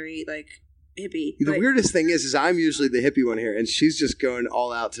sounds very like hippie. The weirdest thing is I'm usually the hippie one here, and she's just going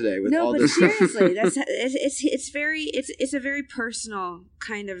all out today with all this. Seriously, it's a very personal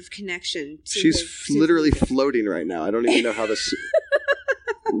kind of connection. She's literally floating right now. I don't even know how this.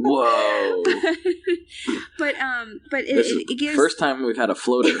 Whoa! but it gives first time we've had a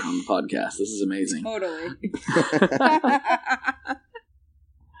floater on the podcast. This is amazing. Totally.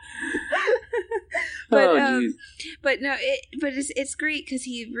 It's great because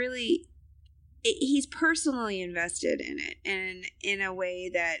he's personally invested in it, and in a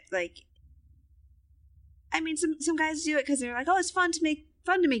way that, like, I mean, some guys do it because they're like, oh, it's fun to make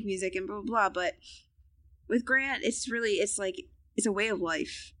music and blah blah blah. But with Grant, it's a way of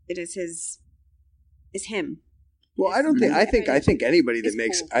life. It is him. Well, I think anybody that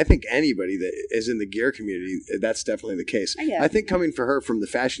makes, cool. I think anybody that is in the gear community, that's definitely the case. I think coming for her from the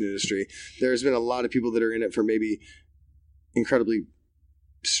fashion industry, there's been a lot of people that are in it for maybe incredibly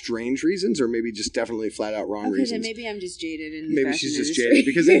strange reasons, or maybe just definitely flat out wrong reasons. Then maybe I'm just jaded in the maybe fashion she's just industry. Jaded,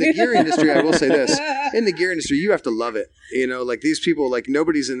 because in the gear industry, I will say this, in the gear industry, you have to love it. Like these people, like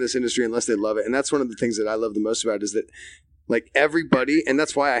nobody's in this industry unless they love it. And that's one of the things that I love the most about it, is that like everybody, and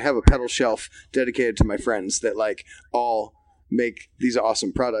that's why I have a pedal shelf dedicated to my friends that like all make these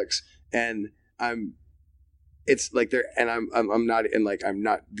awesome products. And it's like I'm not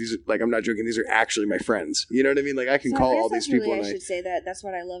joking. These are actually my friends. You know what I mean? Like I can call all these people. I should say that's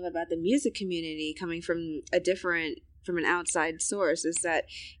what I love about the music community coming from an outside source is that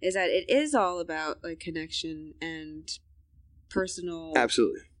it is all about like connection and personal.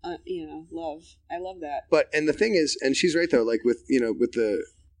 Absolutely. Love. I love that. And the thing is, and she's right though, like with the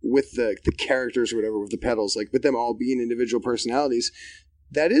characters or whatever, with the pedals, like with them all being individual personalities,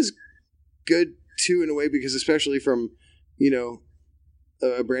 that is good too in a way, because especially from, a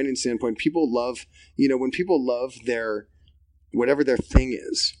branding standpoint, people love, when people love their, whatever their thing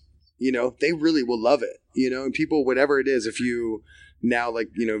is, they really will love it, and people, whatever it is, if you now like,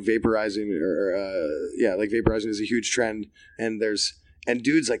 vaporizing like vaporizing is a huge trend, and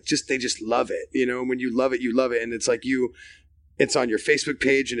dudes like they just love it, and when you love it, and it's like it's on your Facebook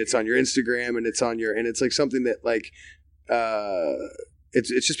page, and it's on your Instagram, and it's like something that like, it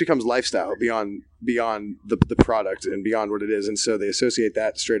just becomes lifestyle beyond the product and beyond what it is, and so they associate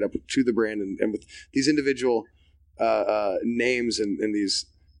that straight up to the brand, and with these individual names and these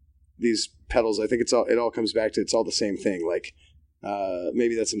pedals. I think it all comes back to it's all the same thing. Like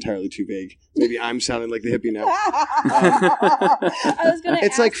maybe that's entirely too vague. Maybe I'm sounding like the hippie now. I was gonna.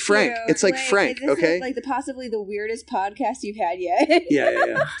 It's like Frank. It's like Frank. Okay, like possibly the weirdest podcast you've had yet.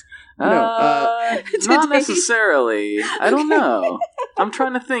 Yeah. Not necessarily. I don't know. I'm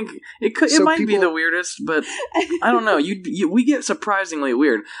trying to think. It So might be people- the weirdest, but I don't know. We get surprisingly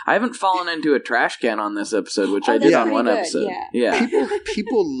weird. I haven't fallen into a trash can on this episode, which I did that's on one pretty good, episode. yeah.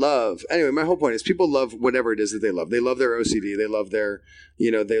 People love, anyway, my whole point is people love whatever it is that they love. They love their OCD. They love their,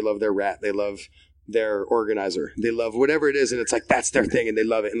 they love their rat. They love their organizer. They love whatever it is. And it's like, that's their thing. And they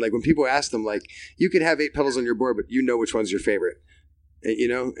love it. And like when people ask them, like, you could have 8 pedals on your board, but you know which one's your favorite,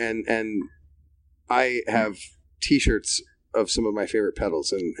 and I have t-shirts of some of my favorite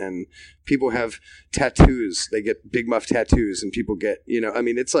pedals, and people have tattoos. They get Big Muff tattoos, and people get,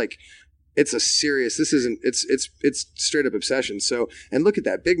 it's like, it's a serious, it's straight up obsession. So, and look at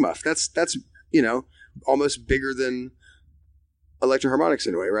that Big Muff. That's almost bigger than Electro-Harmonix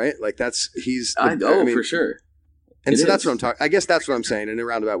in a way, right? Like For sure. And It so that's is. what I'm talking. I guess that's what I'm saying in a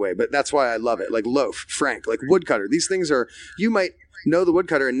roundabout way, but that's why I love it. Like Loaf, Frank, like Woodcutter. These things are, you might know the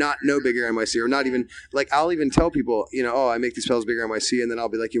Woodcutter and not know Bigger NYC, or not even, like, I'll even tell people, I make these pedals Bigger NYC, and then I'll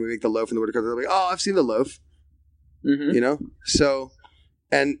be like, you make the Loaf and the Woodcutter. They'll be like, oh, I've seen the Loaf. Mm-hmm. So,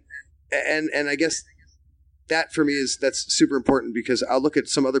 and I guess that for me that's super important, because I'll look at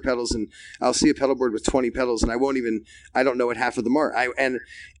some other pedals and I'll see a pedal board with 20 pedals, and I don't know what half of them are. I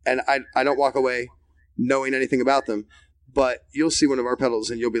don't walk away knowing anything about them, but you'll see one of our pedals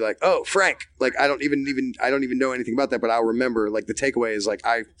and you'll be like, oh, Frank. Like, I don't even know anything about that, but I'll remember, like, the takeaway is like,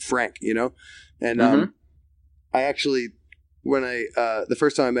 Frank, and I actually, when the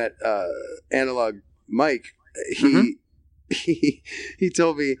first time I met Analog Mike, he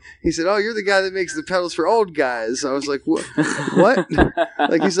told me, he said, oh, you're the guy that makes the pedals for old guys. I was like, what?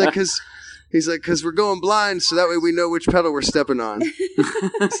 Like, he's like, because we're going blind, so that way we know which pedal we're stepping on.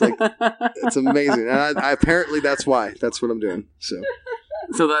 It's like, it's amazing. And I apparently that's why. That's what I'm doing. So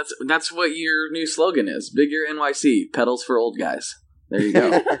that's what your new slogan is. Bigger NYC, pedals for old guys. There you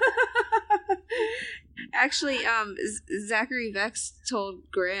go. Actually, Zachary Vex told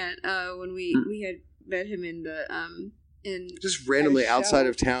Grant when we had met him in the just randomly outside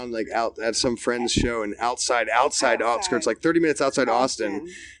of town, like out at some friend's show, and outside outskirts, like 30 minutes outside Austin.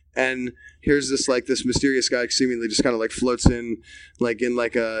 And here's this mysterious guy seemingly just kind of like floats in like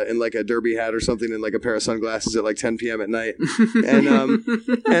a derby hat or something, and like a pair of sunglasses at like 10 p.m. at night.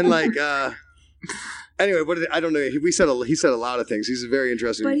 And like anyway, I don't know. He said a lot of things. He's a very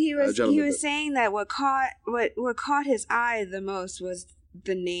interesting But gentleman. he was saying that what caught his eye the most was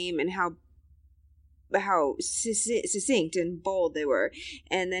the name and how succinct and bold they were.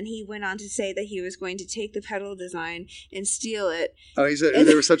 And then he went on to say that he was going to take the pedal design and steal it. Oh, he said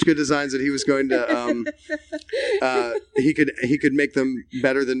they were such good designs that he was going to he could make them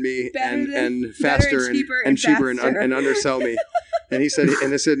better than me, and faster and cheaper and undersell me. And he said,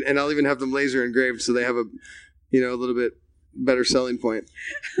 and I'll even have them laser engraved so they have a little bit better selling point.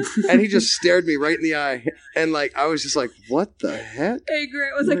 And he just stared me right in the eye, and like I was just like, what the heck? Hey,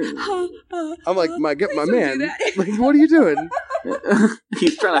 Grant was like, I'm like, my man, like, what are you doing?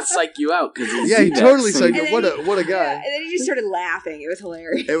 He's trying to psych you out because he totally psyched me. What a guy. Yeah, and then he just started laughing. It was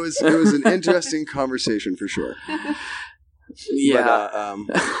hilarious. It was an interesting conversation for sure. Yeah.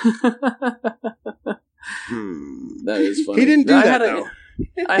 But, that is funny. He didn't do that though. He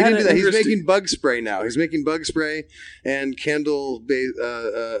didn't do that. He's interesting- making bug spray now. He's making bug spray and candle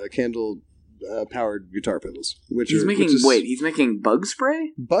powered guitar pedals. He's making bug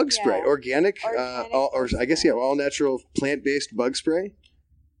spray? Bug spray, Yeah. organic, or I guess all natural plant based bug spray.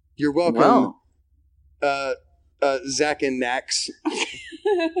 You're welcome, Zach and Nax.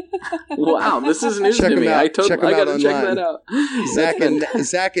 Wow, this is news Check to him me. out. I Check him out gotta check online. that out.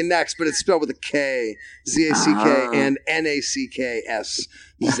 Zach and Nax, but it's spelled with a K, ZACK and NACKS.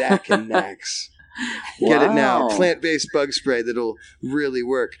 Zach and Nax. Get it now. Wow. Plant-based bug spray that'll really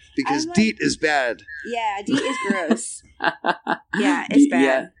work, because DEET is bad. Yeah, DEET is gross. Yeah, it's bad.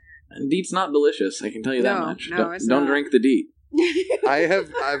 Yeah. DEET's not delicious, I can tell you that much. No, don't it's don't not. drink the DEET.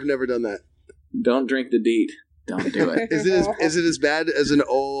 I've never done that. Don't drink the DEET. Don't do it. Is it as bad as an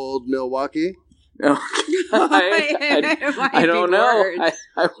old Milwaukee? Oh, It might I don't be know. worse.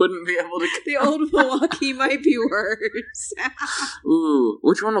 I wouldn't be able to. The old Milwaukee might be worse. Ooh,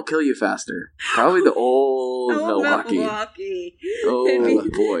 which one will kill you faster? Probably the old Milwaukee. Oh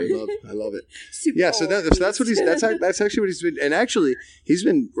boy. I love it. Super Yeah, so old. that's what that's actually what he's been, and actually he's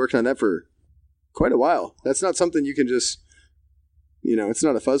been working on that for quite a while. That's not something you can just, it's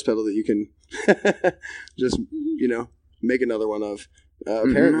not a fuzz pedal that you can just, make another one of.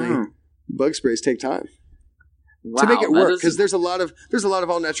 Apparently, bug sprays take time Wow, to make it that work, is- because there's a lot of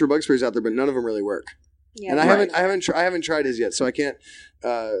all natural bug sprays out there, but none of them really work. Yeah. And I Right. haven't tried his yet, so I can't,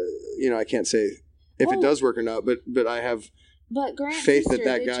 I can't say if it does work or not. But I have But Grant's faith sister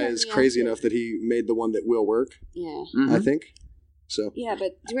that did guy turn is me crazy on to- enough that he made the one that will work. Yeah. Mhm. I think So Yeah,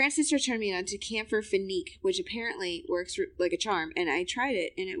 but Grant's sister turned me on to camphor finique, which apparently works like a charm, and I tried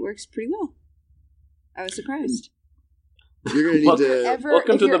it, and it works pretty well. I was surprised. you're gonna need to.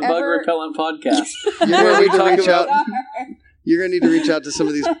 Welcome to the Bug Repellent Podcast. You're gonna need to reach out. You're gonna need to reach out to some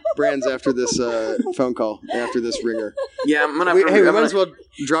of these brands after this phone call, after this ringer. Yeah, I'm gonna. We might as well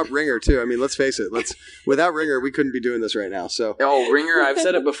drop Ringer too. I mean, let's face it. Without Ringer, we couldn't be doing this right now. So Ringer. I've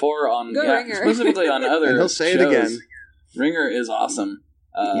said it before on Ringer. specifically on other. And he'll say shows. it again. Ringer is awesome.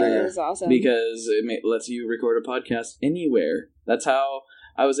 Ringer is awesome because it lets you record a podcast anywhere. That's how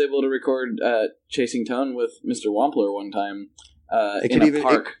I was able to record Chasing Tone with Mr. Wampler one time in a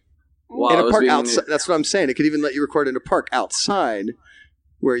park. In a park outside. That's what I'm saying. It could even let you record in a park outside,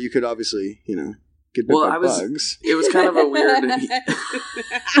 where you could obviously, get bit by bugs. It was kind of a weird.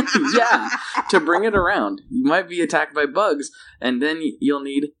 Yeah, to bring it around, you might be attacked by bugs, and then you'll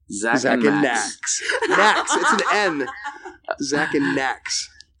need Zach and Max. Nax. It's an N. Zach and Nax.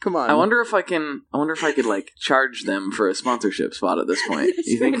 Come on. I wonder if I could like charge them for a sponsorship spot at this point.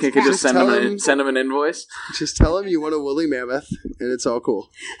 You think I could just send them an invoice? Just tell them you want a woolly mammoth, and it's all cool.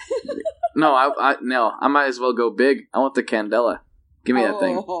 No, I might as well go big. I want the Candela. Give me that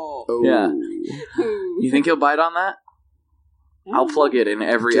thing. Oh. Yeah. You think he'll bite on that? I'll plug it in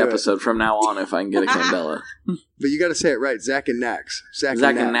every episode from now on if I can get a Candela. But you got to say it right. Zach and Nax. Zach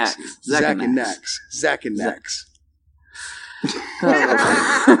and Nax. Zach and Nax. Zach and Nax.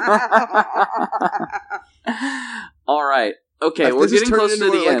 All right. Okay, we're getting close to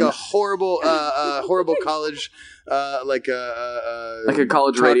the end. Like a horrible college, like a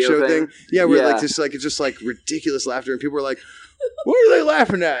college radio show thing. Yeah, where it's just like ridiculous laughter, and people are like, "What are they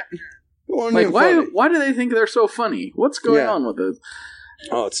laughing at?" Like, why do they think they're so funny? What's going on with it?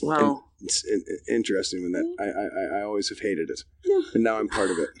 Oh, it's interesting when that I always have hated it, and now I'm part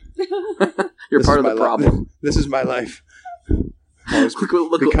of it. You're part of the problem. This is my life.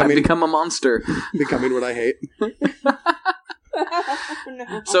 Look, I've become a monster. Becoming what I hate.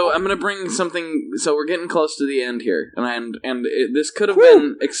 No. So I'm going to bring something. So we're getting close to the end here, and this could have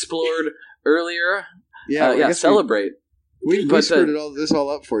been explored earlier. Yeah, celebrate. We screwed this all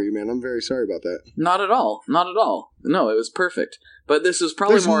up for you, man. I'm very sorry about that. Not at all. No, it was perfect. But this is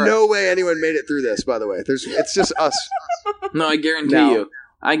probably There's no way anyone made it through this. By the way, it's just us. No, I guarantee you.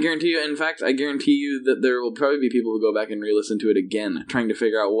 In fact, I guarantee you that there will probably be people who go back and re-listen to it again, trying to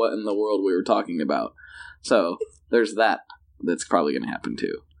figure out what in the world we were talking about. So there's that. That's probably going to happen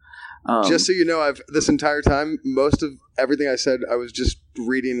too. Just so you know, this entire time, most of everything I said, I was just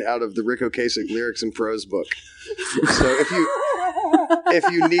reading out of the Rick Ocasek Lyrics and Prose book. So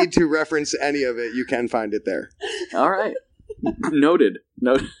if you need to reference any of it, you can find it there. All right. Noted.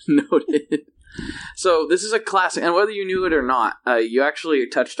 So this is a classic, and whether you knew it or not, you actually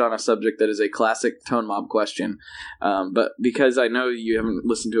touched on a subject that is a classic Tone Mob question. But because I know you haven't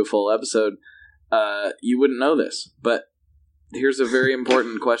listened to a full episode, you wouldn't know this. But here's a very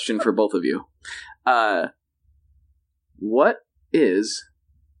important question for both of you. What is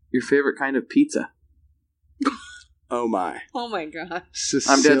your favorite kind of pizza? Oh my God!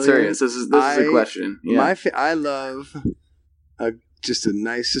 Sicilian. I'm dead serious. This is a question. Yeah. I love just a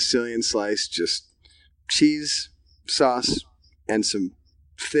nice Sicilian slice, just cheese, sauce, and some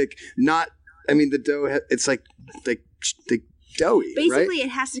thick. The dough. It's like doughy. Basically, right? it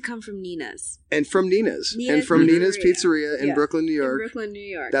has to come from Nina's. And from Nina's Pizzeria in Brooklyn, New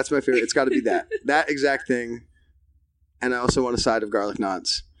York. That's my favorite. It's got to be that exact thing. And I also want a side of garlic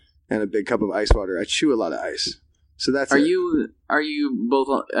knots and a big cup of ice water. I chew a lot of ice, so that's. Are you both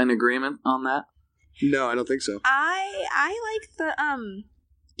in agreement on that? No, I don't think so. I like the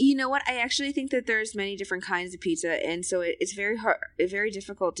You know what? I actually think that there's many different kinds of pizza, and so it's very hard, very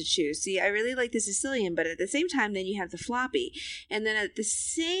difficult to choose. See, I really like the Sicilian, but at the same time, then you have the floppy, and then at the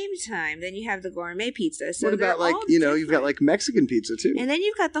same time, then you have the gourmet pizza. So what about you've got like Mexican pizza too, and then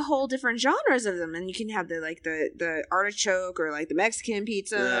you've got the whole different genres of them, and you can have the artichoke or like the Mexican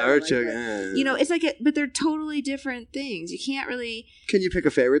pizza. Artichoke, it's like but they're totally different things. You can't really. Can you pick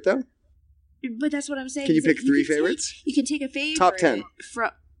a favorite though? But that's what I'm saying. Can you pick three favorites? You can take a favorite. Top 10.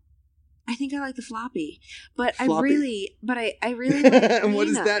 I think I like the floppy, but floppy. I really like And what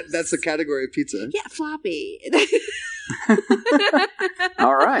is that? That's a category of pizza. Yeah, floppy.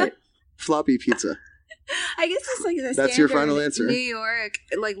 All right. Floppy pizza. I guess it's like the That's your final answer. New York,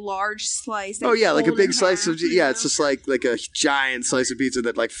 like large slice. Oh yeah, like a big slice of it's just like a giant slice of pizza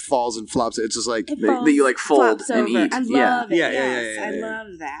that like falls and flops. It's just like that you like fold and eat. I love it. Yeah. I love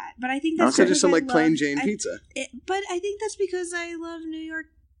that. But I think that's just some like plain Jane pizza. But I think that's because I love New York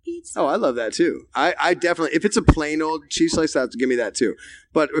pizza. Oh, I love that too. I definitely, if it's a plain old cheese slice, I have to give me that too.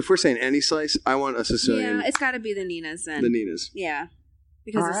 But if we're saying any slice, I want a Sicilian. Yeah, it's got to be the Nina's then. The Nina's. Yeah,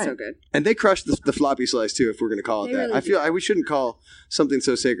 because it's so good. And they crushed the floppy slice too, if we're going to call it They that. really I feel we shouldn't call something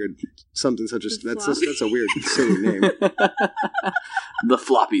so sacred something such as that's a weird silly name. The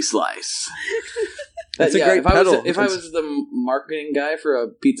floppy slice. That's a great pedal. If I was the marketing guy for a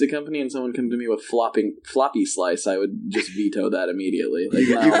pizza company and someone came to me with floppy slice, I would just veto that immediately. Like,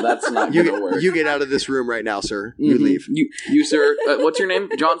 no, that's not going to work. You get out of this room right now, sir. You leave. You sir. What's your name?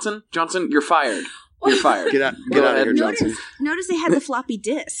 Johnson? Johnson, you're fired. You're fired. Get out of here, Johnson. Notice they had the floppy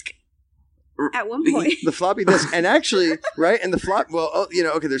disk at one point. The floppy disk, and actually, right? And the flop. Well,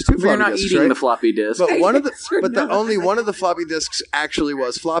 okay. There's two floppy disks. You're not eating the floppy disk, but only one of the floppy disks actually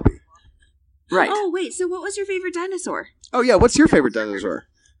was floppy. Right. Oh wait. So what was your favorite dinosaur? Oh yeah. What's your favorite dinosaur?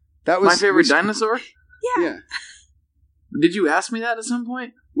 That was my favorite dinosaur. Yeah. Did you ask me that at some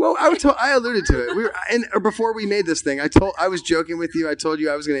point? Well, I alluded to it. Before we made this thing, I was joking with you. I told you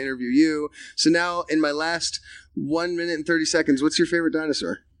I was going to interview you. So now, in my last 1 minute and 30 seconds, what's your favorite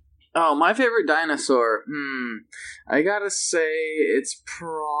dinosaur? Oh, my favorite dinosaur. I gotta say, it's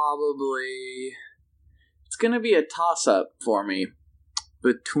gonna be a toss-up for me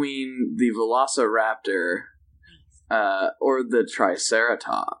between the Velociraptor or the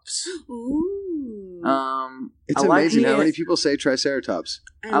Triceratops. Ooh. It's amazing how many people say Triceratops.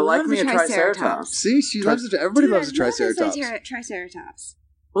 I like me a Triceratops. See, she loves it. Everybody loves a Triceratops. Triceratops.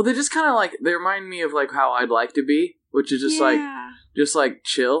 Well, they just kind of they remind me of how I'd like to be, which is just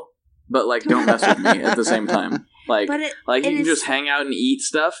chill, but don't mess with me at the same time. You can just hang out and eat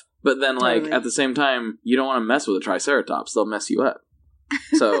stuff, but then Totally. at the same time, you don't want to mess with a Triceratops; they'll mess you up.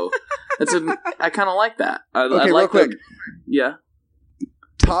 So I kind of like that. Real quick. Yeah.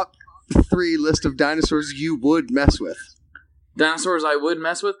 Top 3 list of dinosaurs you would mess with. Dinosaurs I would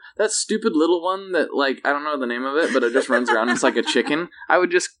mess with? That stupid little one that, I don't know the name of it, but it just runs around. It's like a chicken. I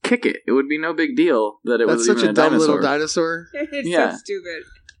would just kick it. It would be no big deal that it was even a dinosaur. That's such a dumb little dinosaur. It's so stupid.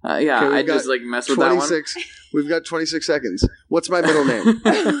 Yeah, I'd just mess with that one. We've got 26 seconds. What's my middle name?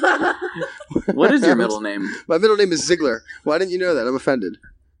 What is your middle name? My middle name is Ziegler. Why didn't you know that? I'm offended.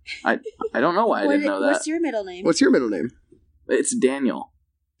 I don't know why I didn't know that. What's your middle name? What's your middle name? It's Daniel.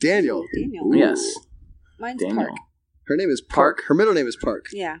 Daniel. Daniel. Yes. Mine's Daniel. Park. Her name is Park. Her middle name is Park.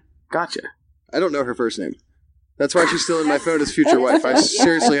 Yeah. Gotcha. I don't know her first name. That's why she's still in my phone as future wife. I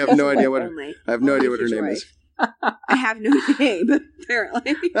seriously have no idea what her name is. I have no name,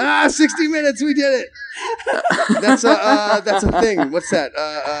 apparently. 60 minutes, we did it. That's a thing. What's that?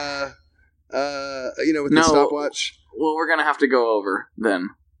 With the stopwatch. Well, we're gonna have to go over then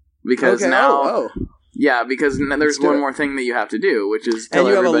because now. Yeah, because there's one more thing that you have to do, which is tell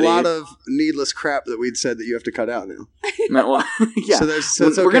everybody. And you have a lot of needless crap that we'd said that you have to cut out now. Yeah. So it's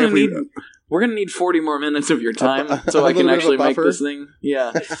okay we're gonna need 40 more minutes of your time so I can actually make this thing.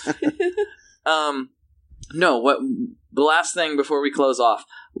 Yeah. No, the last thing before we close off,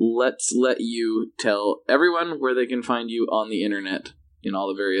 let's let you tell everyone where they can find you on the internet in all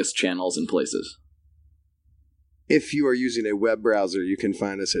the various channels and places. If you are using a web browser, you can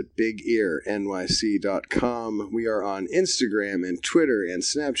find us at bigearnyc.com. We are on Instagram and Twitter and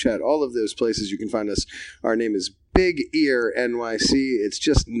Snapchat, all of those places you can find us. Our name is Big Ear NYC. It's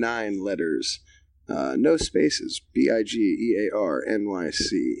just 9 letters. No spaces. BIGEAR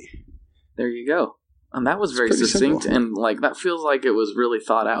NYC. There you go. And that was very succinct, simple. And that feels like it was really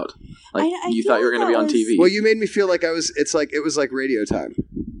thought out. You thought you were going to be on TV. Well, you made me feel like it was like radio time.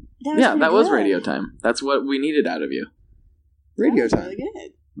 That was radio time. That's what we needed out of you. Radio time. Really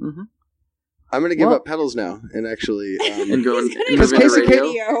good. Mm-hmm. I'm going to give up pedals now and actually and go because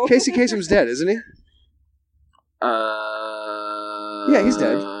Casey Kasem's dead, isn't he? Yeah, he's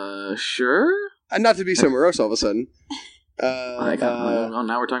dead. Sure. Not to be so morose all of a sudden.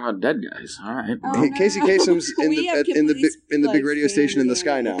 Now we're talking about dead guys. All right. Casey Kasem's in the big radio station in the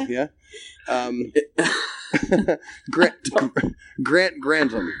sky now. Yeah. Grant Grantham. Grant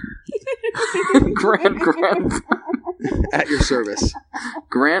Grantham. At your service.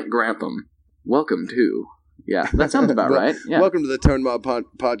 Grant Grantham. Welcome to. Yeah, that sounds about right. Yeah. Welcome to the Tone Mob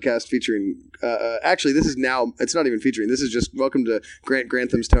podcast featuring. Actually, this is now. It's not even featuring. This is just welcome to Grant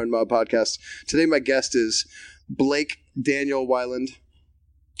Grantham's Tone Mob podcast. Today, my guest is Blake Daniel Weiland.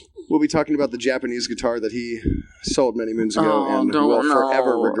 We'll be talking about the Japanese guitar that he sold many moons ago and will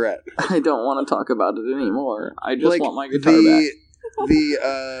forever regret. I don't want to talk about it anymore. I just want my guitar back.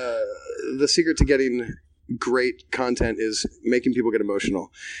 The secret to getting great content is making people get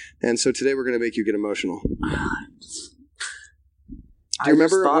emotional. And so today we're going to make you get emotional. Do you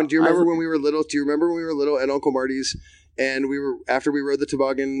remember when we were little? Do you remember when we were little at Uncle Marty's And after we rode the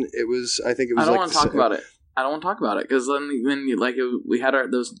toboggan, I think it was I don't want to talk about it. I don't want to talk about it because then we had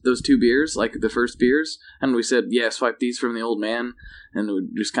those 2 beers, like the first beers, and we said, yeah, swipe these from the old man, and we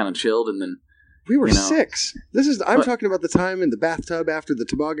just kind of chilled, and then we were 6. I'm talking about the time in the bathtub after the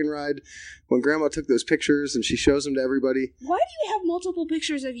toboggan ride when Grandma took those pictures and she shows them to everybody. Why do you have multiple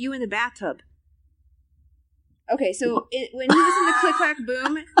pictures of you in the bathtub? Okay, so when he was in the Click Clack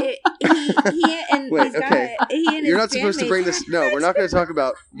Boom, You're not supposed to bring this. No, we're not going to talk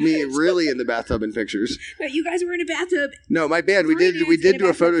about me really in the bathtub in pictures. But you guys were in a bathtub. No, my band, we did do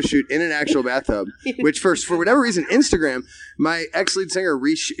a photo shoot in an actual bathtub, which for whatever reason, Instagram, my ex-lead singer,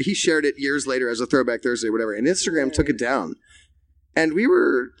 he shared it years later as a Throwback Thursday, whatever, and Instagram took it down. And we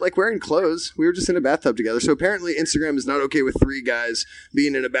were like wearing clothes. We were just in a bathtub together. So apparently Instagram is not okay with 3 guys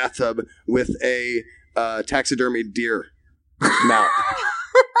being in a bathtub with a taxidermied deer mount.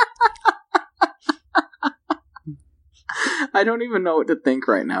 I don't even know what to think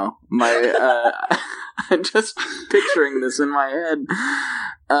right now. I'm just picturing this in my head.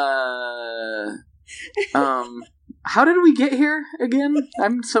 How did we get here again?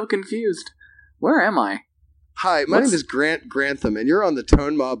 I'm so confused. Where am I? Hi, my name is Grant Grantham, and you're on the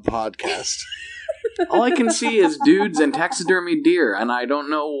Tone Mob podcast. All I can see is dudes and taxidermy deer, and I don't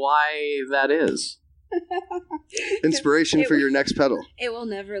know why that is. Inspiration for your next pedal. It will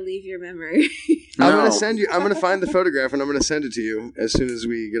never leave your memory. No. I'm going to find the photograph and I'm going to send it to you as soon as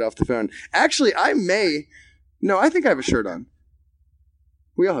we get off the phone. Actually, I think I have a shirt on.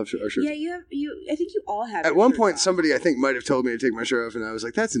 We all have our shirts. Yeah, I think you all have. At one point, somebody I think might have told me to take my shirt off, and I was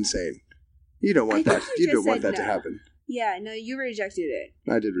like, "That's insane. You don't want that. You don't want that to happen." Yeah, no, you rejected it.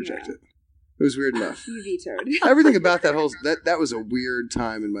 I did reject it. It was weird enough. You vetoed. Everything about that was a weird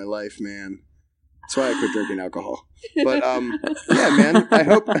time in my life, man. That's why I quit drinking alcohol. But yeah, man. I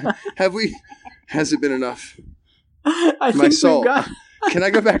hope has it been enough? I my think soul. Can I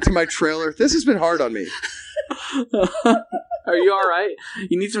go back to my trailer? This has been hard on me. Are you all right?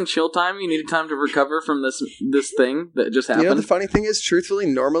 You need some chill time? You need time to recover from this thing that just happened? You know, the funny thing is, truthfully,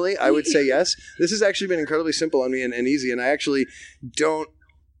 normally I would say yes. This has actually been incredibly simple on me and easy, and I actually don't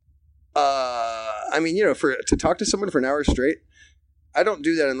to talk to someone for an hour straight, I don't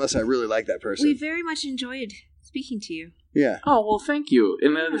do that unless I really like that person. We very much enjoyed speaking to you. Yeah. Oh, well, thank you.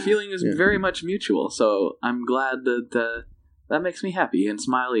 And the feeling is very much mutual, so I'm glad that that makes me happy and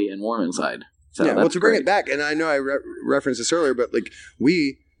smiley and warm inside. So yeah, well, to bring it back, and I know I referenced this earlier, but like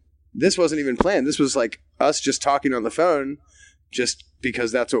this wasn't even planned. This was like us just talking on the phone just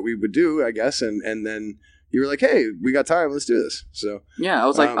because that's what we would do, I guess, and then you were like, hey, we got time, let's do this. So yeah, I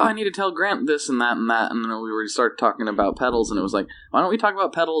was like, I need to tell Grant this and that, and then we started talking about pedals, and it was like, why don't we talk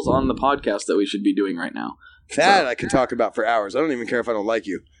about pedals on the podcast that we should be doing right now? That I can talk about for hours. I don't even care if I don't like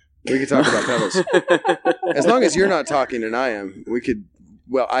you. We can talk about pedals. As long as you're not talking and I am,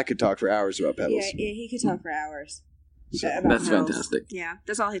 I could talk for hours about pedals. Yeah, he could talk for hours. So, that's pedals. Fantastic. Yeah,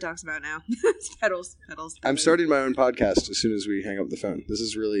 that's all he talks about now. pedals. I'm starting my own podcast as soon as we hang up the phone. This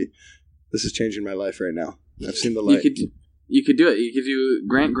is changing my life right now. I've seen the light. You could do it. You could do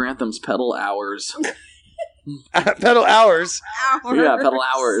Grant Grantham's Pedal Hours. Pedal Hours? Yeah, Pedal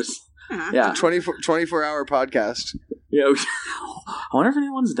Hours. Uh-huh. Yeah. 24-hour podcast. Yeah. I wonder if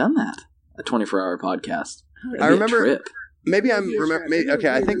anyone's done that. A 24-hour podcast. I remember... Maybe I don't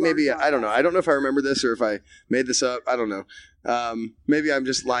know. I don't know if I remember this or if I made this up. I don't know. Maybe I'm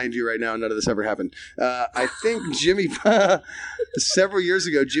just lying to you right now and none of this ever happened. I think several years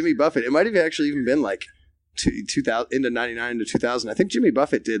ago, Jimmy Buffett, it might have actually even been like 2000 into 99 to 2000. I think Jimmy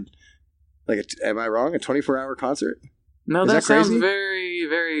Buffett did am I wrong? A 24-hour concert? No, that sounds very,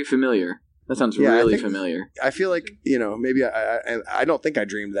 very familiar. That sounds really familiar. I feel like, maybe I don't think I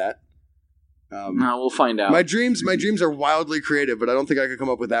dreamed that. No, we'll find out. My dreams are wildly creative, but I don't think I could come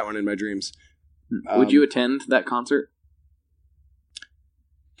up with that one in my dreams. Would you attend that concert?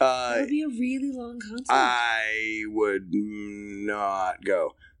 It would be a really long concert. I would not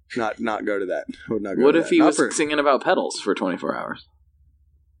go. Not go to that. I would not go. What to if that. he was singing about pedals for 24 hours?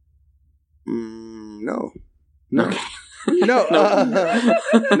 No. Okay. No.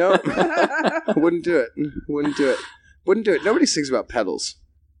 No. Wouldn't do it. Nobody sings about pedals.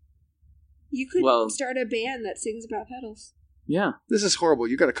 You could start a band that sings about pedals. Yeah. This is horrible.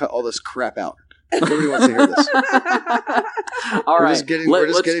 You got to cut all this crap out. Nobody wants to hear this. All right. We're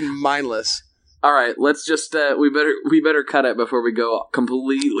just getting mindless. All right, let's just we better cut it before we go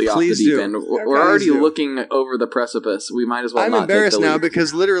completely off the Please deep do. end. Okay. We're already Please do. looking over the precipice. We might as well. I'm not embarrassed take the now lead.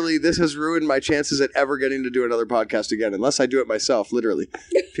 because literally this has ruined my chances at ever getting to do another podcast again, unless I do it myself. Literally,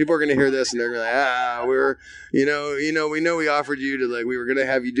 people are going to hear this and they're going to be like, we know we offered you to we were going to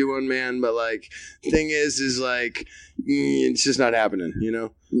have you do one, man, but thing is it's just not happening.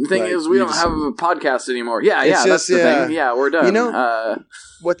 The thing is, we don't have a podcast anymore. Yeah, It's that's the thing. Yeah, we're done.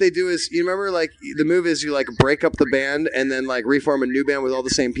 What they do is, you remember, the move is you break up the band and then reform a new band with all the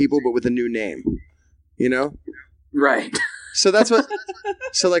same people but with a new name. Right. So that's what.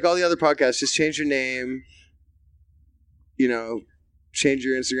 So all the other podcasts, just change your name. Change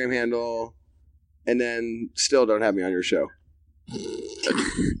your Instagram handle, and then still don't have me on your show because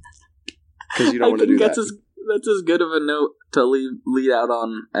you don't want to do that. That's as good of a note to lead out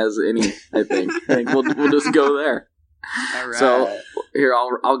on as any. I think we'll just go there. All right. So here,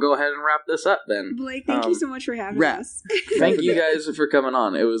 I'll go ahead and wrap this up then. Blake, thank you so much for having us. Thank you guys for coming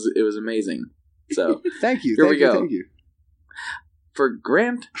on. It was amazing. So thank you. Here we go. Thank you. For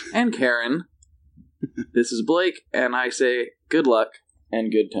Grant and Karen, this is Blake, and I say good luck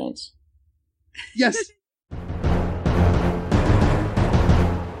and good tones. Yes.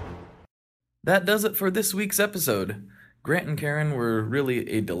 That does it for this week's episode. Grant and Karen were really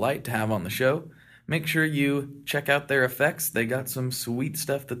a delight to have on the show. Make sure you check out their effects. They got some sweet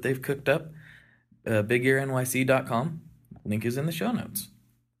stuff that they've cooked up. BigEarNYC.com. Link is in the show notes.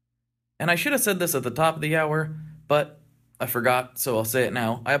 And I should have said this at the top of the hour, but I forgot, so I'll say it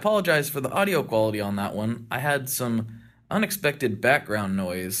now. I apologize for the audio quality on that one. I had some unexpected background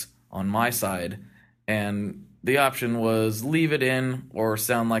noise on my side, and the option was leave it in or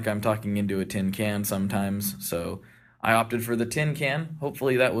sound like I'm talking into a tin can sometimes, so I opted for the tin can.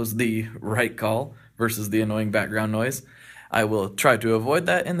 Hopefully that was the right call versus the annoying background noise. I will try to avoid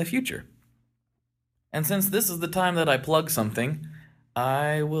that in the future. And since this is the time that I plug something,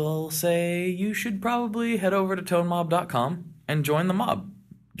 I will say you should probably head over to tonemob.com and join the mob.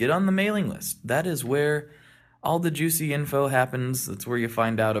 Get on the mailing list. That is where all the juicy info happens. That's where you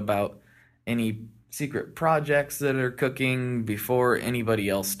find out about any secret projects that are cooking before anybody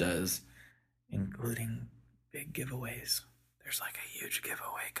else does, including big giveaways. There's a huge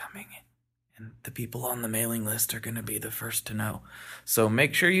giveaway coming, and the people on the mailing list are going to be the first to know. So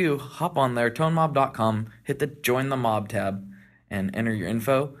make sure you hop on there, tonemob.com, hit the Join the Mob tab, and enter your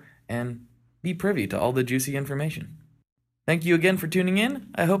info, and be privy to all the juicy information. Thank you again for tuning in.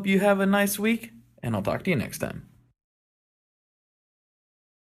 I hope you have a nice week, and I'll talk to you next time.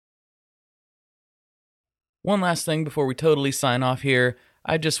 One last thing before we totally sign off here,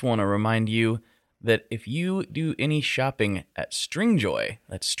 I just want to remind you that if you do any shopping at Stringjoy,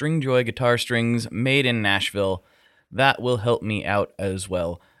 that's Stringjoy guitar strings made in Nashville, that will help me out as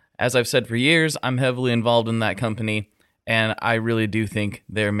well. As I've said for years, I'm heavily involved in that company, and I really do think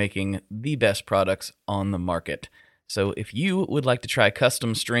they're making the best products on the market. So if you would like to try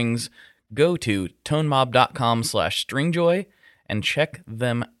custom strings, go to tonemob.com/stringjoy and check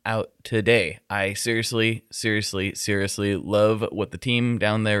them out today. I seriously love what the team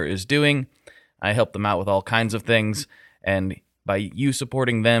down there is doing. I help them out with all kinds of things, and by you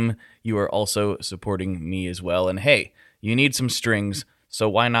supporting them, you are also supporting me as well. And hey, you need some strings, so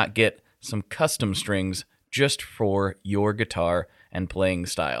why not get some custom strings just for your guitar and playing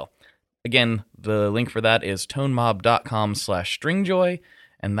style? Again, the link for that is tonemob.com/stringjoy,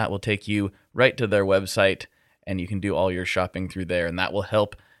 and that will take you right to their website, and you can do all your shopping through there, and that will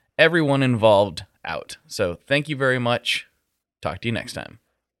help everyone involved out. So thank you very much. Talk to you next time.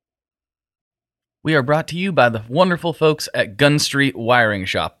 We are brought to you by the wonderful folks at Gun Street Wiring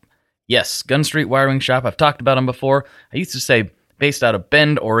Shop. Yes, Gun Street Wiring Shop. I've talked about them before. I used to say based out of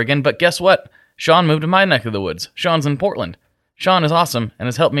Bend, Oregon, but guess what? Sean moved to my neck of the woods. Sean's in Portland. Sean is awesome and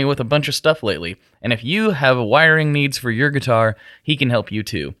has helped me with a bunch of stuff lately. And if you have wiring needs for your guitar, he can help you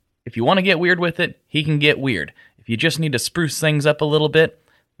too. If you want to get weird with it, he can get weird. If you just need to spruce things up a little bit,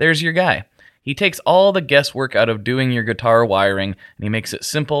 there's your guy. He takes all the guesswork out of doing your guitar wiring, and he makes it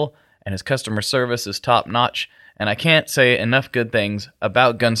simple, and his customer service is top-notch, and I can't say enough good things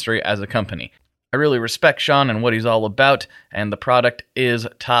about Gun Street as a company. I really respect Sean and what he's all about, and the product is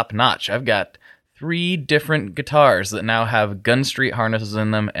top-notch. I've got 3 different guitars that now have Gun Street harnesses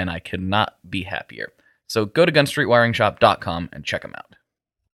in them, and I could not be happier. So go to gunstreetwiringshop.com and check them out.